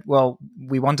company said, well,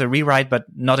 we want a rewrite, but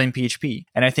not in PHP.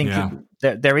 And I think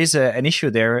there is an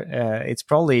issue there. It's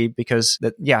probably because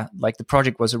like the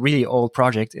project was a really old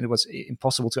project and it was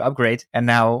impossible to upgrade. And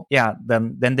now,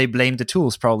 then they blame the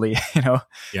tools probably,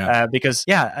 because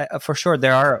for sure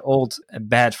there are old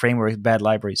bad frameworks, bad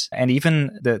libraries, and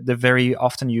even the very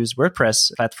often used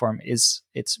WordPress platform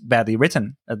it's badly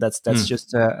written. That's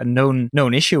just a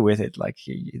known issue with it. Like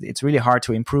it's really hard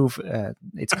to improve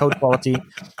its code quality.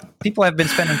 People have been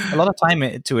spending a lot of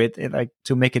time to it, like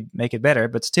to make it better,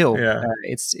 but still,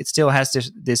 it still has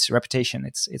this reputation.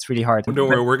 It's really hard. Well, don't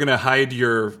worry, we're going to hide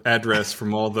your address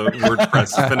from all the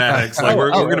WordPress fanatics. Like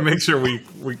we're going to make sure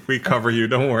we cover you.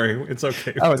 Don't worry, it's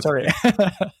okay. Oh, sorry.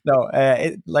 No,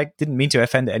 it didn't mean to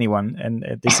offend anyone,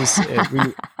 and this is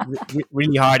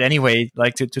really hard anyway.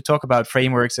 Like to talk about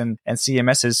frameworks and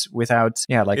CMSs without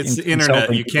it's the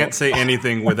internet. You can't say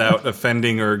anything without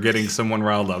offending or getting someone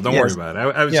riled up. Don't worry about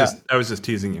it. I was just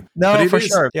teasing you. No, but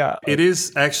sure. Yeah, it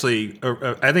is actually.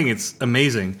 I think it's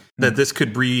amazing that this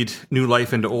could breed new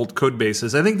life into old code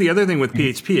bases. I think the other thing with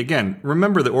PHP, again,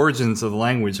 remember the origins of the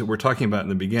language that we're talking about in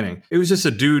the beginning. It was just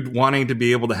a dude wanting to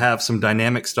be able to have some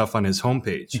dynamic stuff on his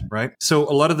homepage, right? So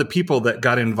a lot of the people that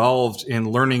got involved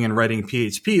in learning and writing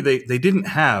PHP, they didn't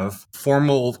have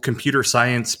formal computer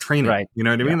science training. Right. You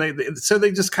know what I mean? So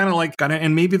they just kind of like got it.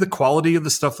 And maybe the quality of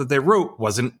the stuff that they wrote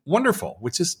wasn't wonderful,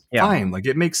 which is fine. Like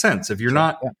it makes sense. If you're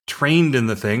not trained in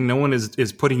the thing, no one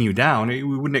is putting you down. We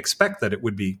wouldn't expect that it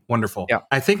would be wonderful. Yeah.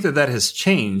 I think that has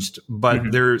changed,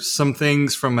 but there's some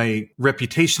things from a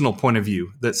reputational point of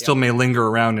view that still may linger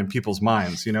around in people's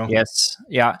minds, Yes.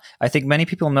 Yeah. I think many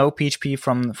people know PHP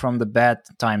from the bad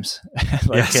times.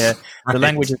 The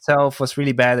language itself was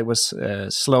really bad. It was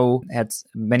slow, had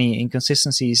many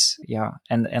inconsistencies. Yeah.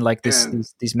 And like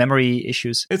these memory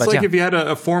issues. It's if you had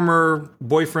a former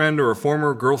boyfriend or a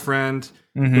former girlfriend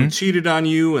who cheated on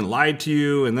you and lied to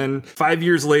you, and then 5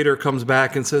 years later comes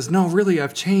back and says, no, really,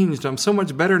 I've changed. I'm so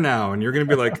much better now. And you're going to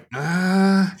be like,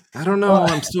 I don't know.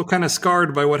 I'm still kind of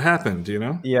scarred by what happened,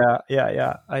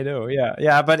 Yeah, I know.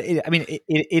 Yeah. But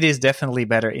it is definitely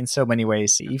better in so many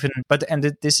ways,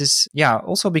 this is,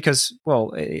 also because,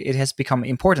 it has become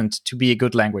important to be a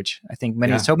good language. I think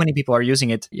so many people are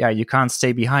using it. Yeah, you can't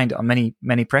stay behind on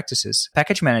many practices.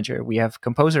 Package Manager, we have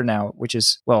Composer now, which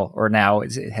is, now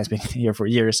it has been here for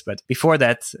years, but before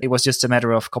that, it was just a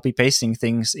matter of copy pasting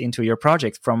things into your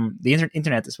project from the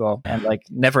internet as well, and like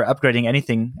never upgrading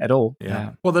anything at all.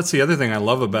 Yeah. Well, that's the other thing I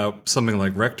love about something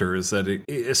like Rector is that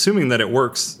assuming that it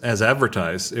works as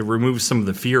advertised, it removes some of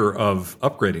the fear of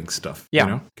upgrading stuff.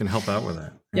 Can help out with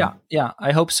that. Yeah,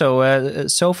 I hope so.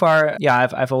 So far,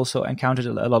 I've also encountered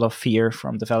a lot of fear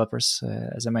from developers,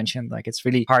 as I mentioned. Like it's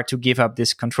really hard to give up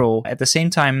this control. At the same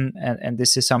time, and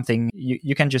this is something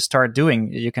you can just start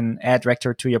doing. You can add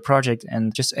Rector to your project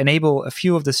and just enable a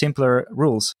few of the simpler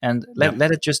rules, and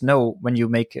let it just know when you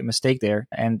make a mistake there,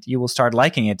 and you will start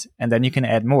liking it, and then you can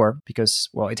add more because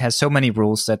it has so many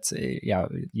rules that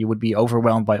you would be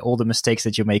overwhelmed by all the mistakes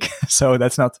that you make. So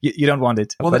that's not you don't want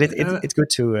it, but it's good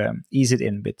to ease it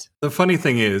in. Bit. The funny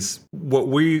thing is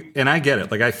and I get it,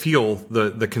 like I feel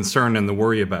the concern and the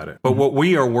worry about it, but what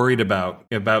we are worried about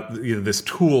this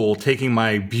tool taking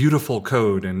my beautiful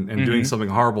code and doing something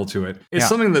horrible to it is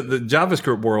something that the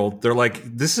JavaScript world, they're like,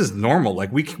 this is normal.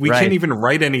 Like we can't even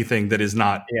write anything that is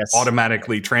not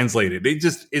automatically translated.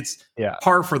 It's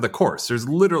par for the course.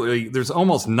 There's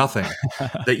almost nothing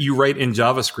that you write in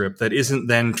JavaScript that isn't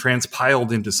then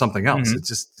transpiled into something else. It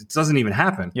doesn't even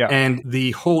happen. And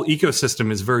the whole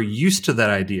ecosystem is very used to that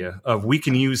idea of we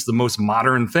can use the most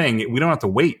modern thing. We don't have to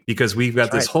wait because we've got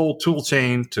this whole tool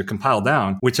chain to compile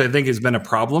down, which I think has been a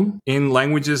problem in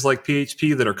languages like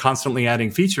PHP that are constantly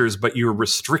adding features, but you're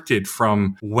restricted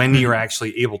from when you're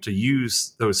actually able to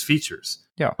use those features.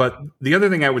 Yeah. But the other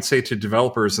thing I would say to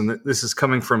developers, and this is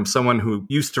coming from someone who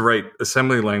used to write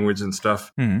assembly language and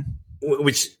stuff,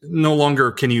 which no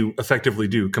longer can you effectively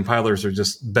do. Compilers are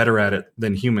just better at it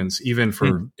than humans, even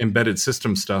for embedded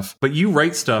system stuff. But you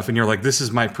write stuff and you're like, this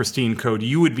is my pristine code.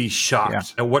 You would be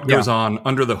shocked at what goes on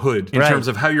under the hood in terms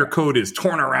of how your code is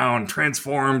torn around,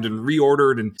 transformed, and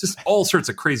reordered, and just all sorts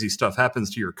of crazy stuff happens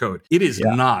to your code. It is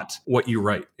not what you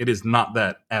write. It is not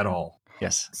that at all.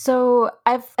 Yes. So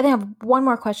I think I have one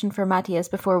more question for Matthias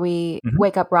before we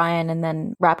wake up Ryan and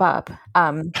then wrap up.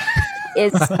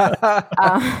 Is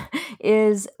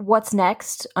is what's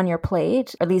next on your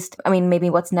plate? At least, I mean, maybe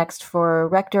what's next for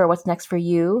Rector or what's next for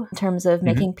you in terms of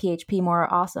making PHP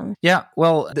more awesome? Yeah,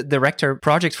 well, the Rector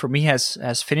project for me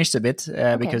has finished a bit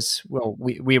because, well,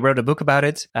 we wrote a book about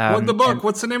it. What the book?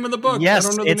 What's the name of the book? Yes, I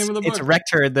don't know the name of the book. It's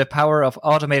Rector, The Power of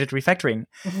Automated Refactoring.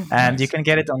 And you can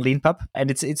get it on LeanPub.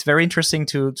 And it's very interesting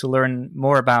to learn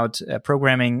more about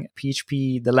programming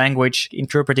PHP, the language,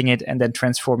 interpreting it, and then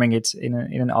transforming it in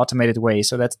an automated way.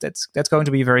 So that's going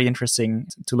to be very interesting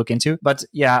to look into. But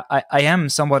yeah, I am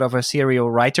somewhat of a serial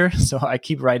writer, so I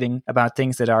keep writing about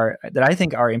things that I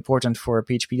think are important for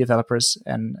PHP developers.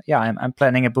 And yeah, I'm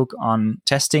planning a book on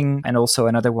testing and also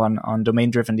another one on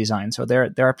domain-driven design. So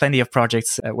there are plenty of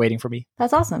projects waiting for me.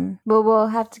 That's awesome. Well, we'll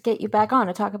have to get you back on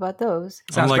to talk about those.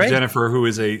 Sounds like Jennifer, who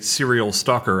is a serial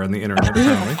stalker on the internet.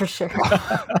 Yeah, for sure.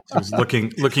 She's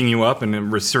looking you up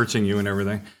and researching you and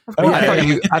everything.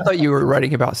 I thought you were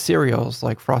writing about cereals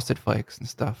like Frosted Flakes and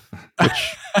stuff,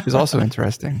 which is also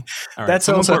interesting. All right, that's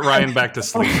also put Ryan back to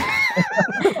sleep.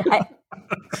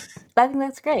 I think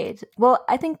that's great. Well,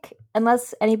 I think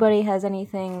unless anybody has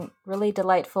anything really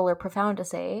delightful or profound to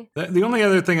say. The only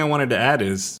other thing I wanted to add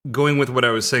is, going with what I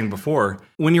was saying before,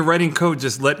 when you're writing code,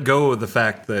 just let go of the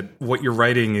fact that what you're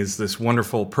writing is this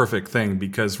wonderful, perfect thing.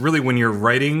 Because really, when you're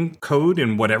writing code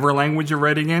in whatever language you're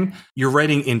writing in, you're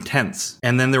writing intents.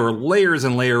 And then there are layers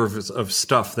and layers of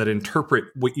stuff that interpret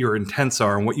what your intents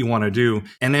are and what you want to do,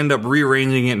 and end up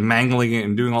rearranging it and mangling it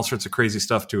and doing all sorts of crazy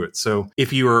stuff to it. So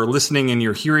if you are listening and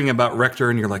you're hearing about Rector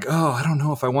and you're like, oh, I don't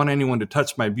know if I want anyone to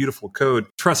touch my beautiful code,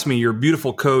 trust me, your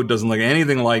beautiful code doesn't look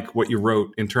anything like what you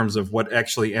wrote in terms of what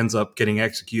actually ends up getting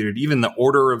executed. Even the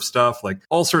order of stuff, like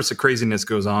all sorts of craziness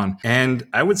goes on. And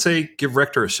I would say give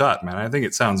Rector a shot, man. I think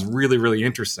it sounds really, really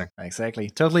interesting. Exactly.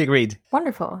 Totally agreed.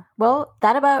 Wonderful. Well,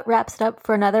 that about wraps it up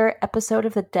for another episode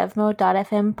of the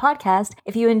devmode.fm podcast.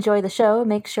 If you enjoy the show,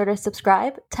 make sure to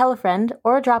subscribe, tell a friend,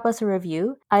 or drop us a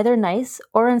review, either nice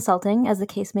or insulting, as the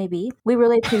case may be. We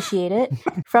really appreciate it.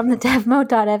 From the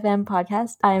devmode.fm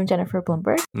podcast, I am Jennifer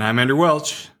Bloomberg. And I'm Andrew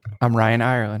Welch. I'm Ryan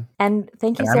Ireland. And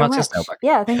thank you so much.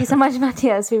 Yeah, thank you so much,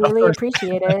 Matthias. We really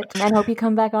appreciate it. And hope you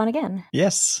come back on again.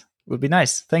 Yes, would be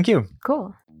nice. Thank you.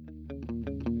 Cool.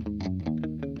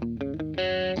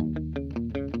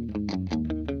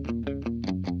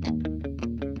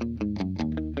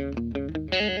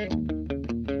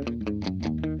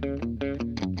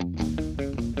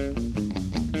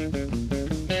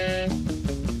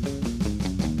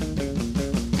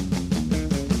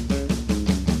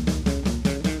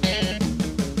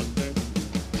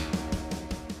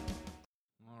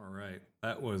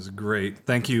 That was great.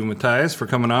 Thank you, Matthias, for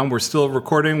coming on. We're still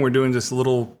recording. We're doing this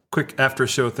little quick after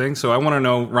show thing. So I want to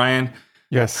know, Ryan,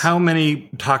 yes, how many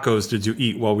tacos did you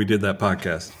eat while we did that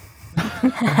podcast?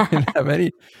 I didn't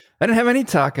have any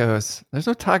tacos. There's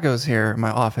no tacos here in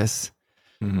my office.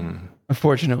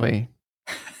 Unfortunately.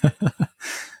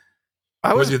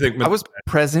 I was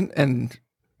present and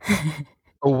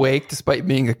awake despite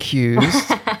being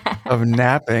accused of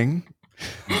napping.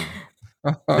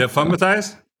 You have fun,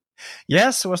 Matthias?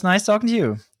 Yes, it was nice talking to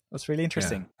you. It was really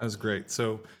interesting. Yeah, that was great.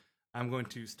 So I'm going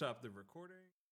to stop the recording.